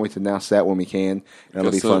 so I can't wait to announce that when we can. And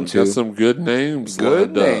it'll be fun, too. Got some good names.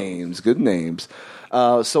 Good names.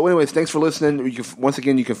 So anyways, thanks for listening. Once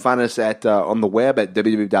again, you can find us at on the web at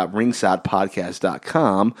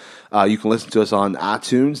www.ringsidepodcast.com. You can listen to us on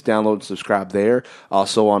iTunes, download and subscribe there.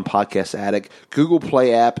 Also on Podcast Addict, Google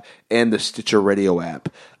Play app, and the Stitcher Radio app.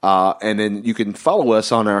 And then you can follow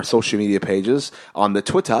us on our social media pages, on the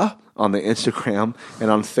Twitter, on the Instagram, and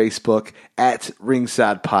on Facebook at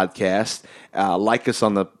Ringside Podcast. Like us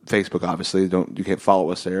on the Facebook, obviously. You can't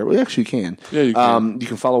follow us there. Well, actually, you can. Yeah, you can. You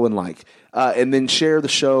can follow and like. And then share the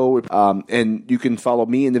show, and you can follow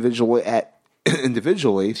me individually at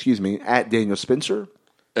Daniel Spencer,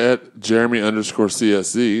 at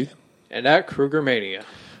Jeremy_CSZ, and at Kruger Mania.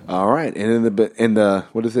 All right, and in the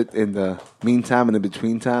what is it? In the meantime, in the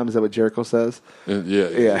between time, is that what Jericho says?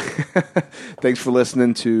 Yeah. Thanks for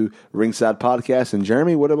listening to Ringside Podcast, and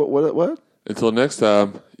Jeremy, what? Until next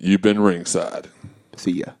time, you've been ringside.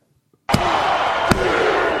 See ya.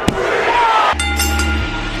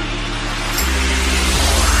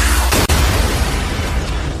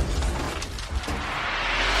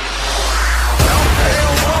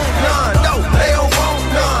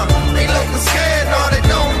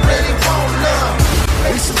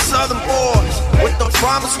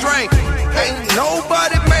 Ain't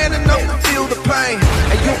nobody man enough to feel the pain.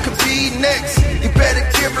 And you could be next. You better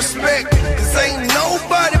give respect. Cause ain't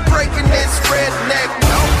nobody breaking this redneck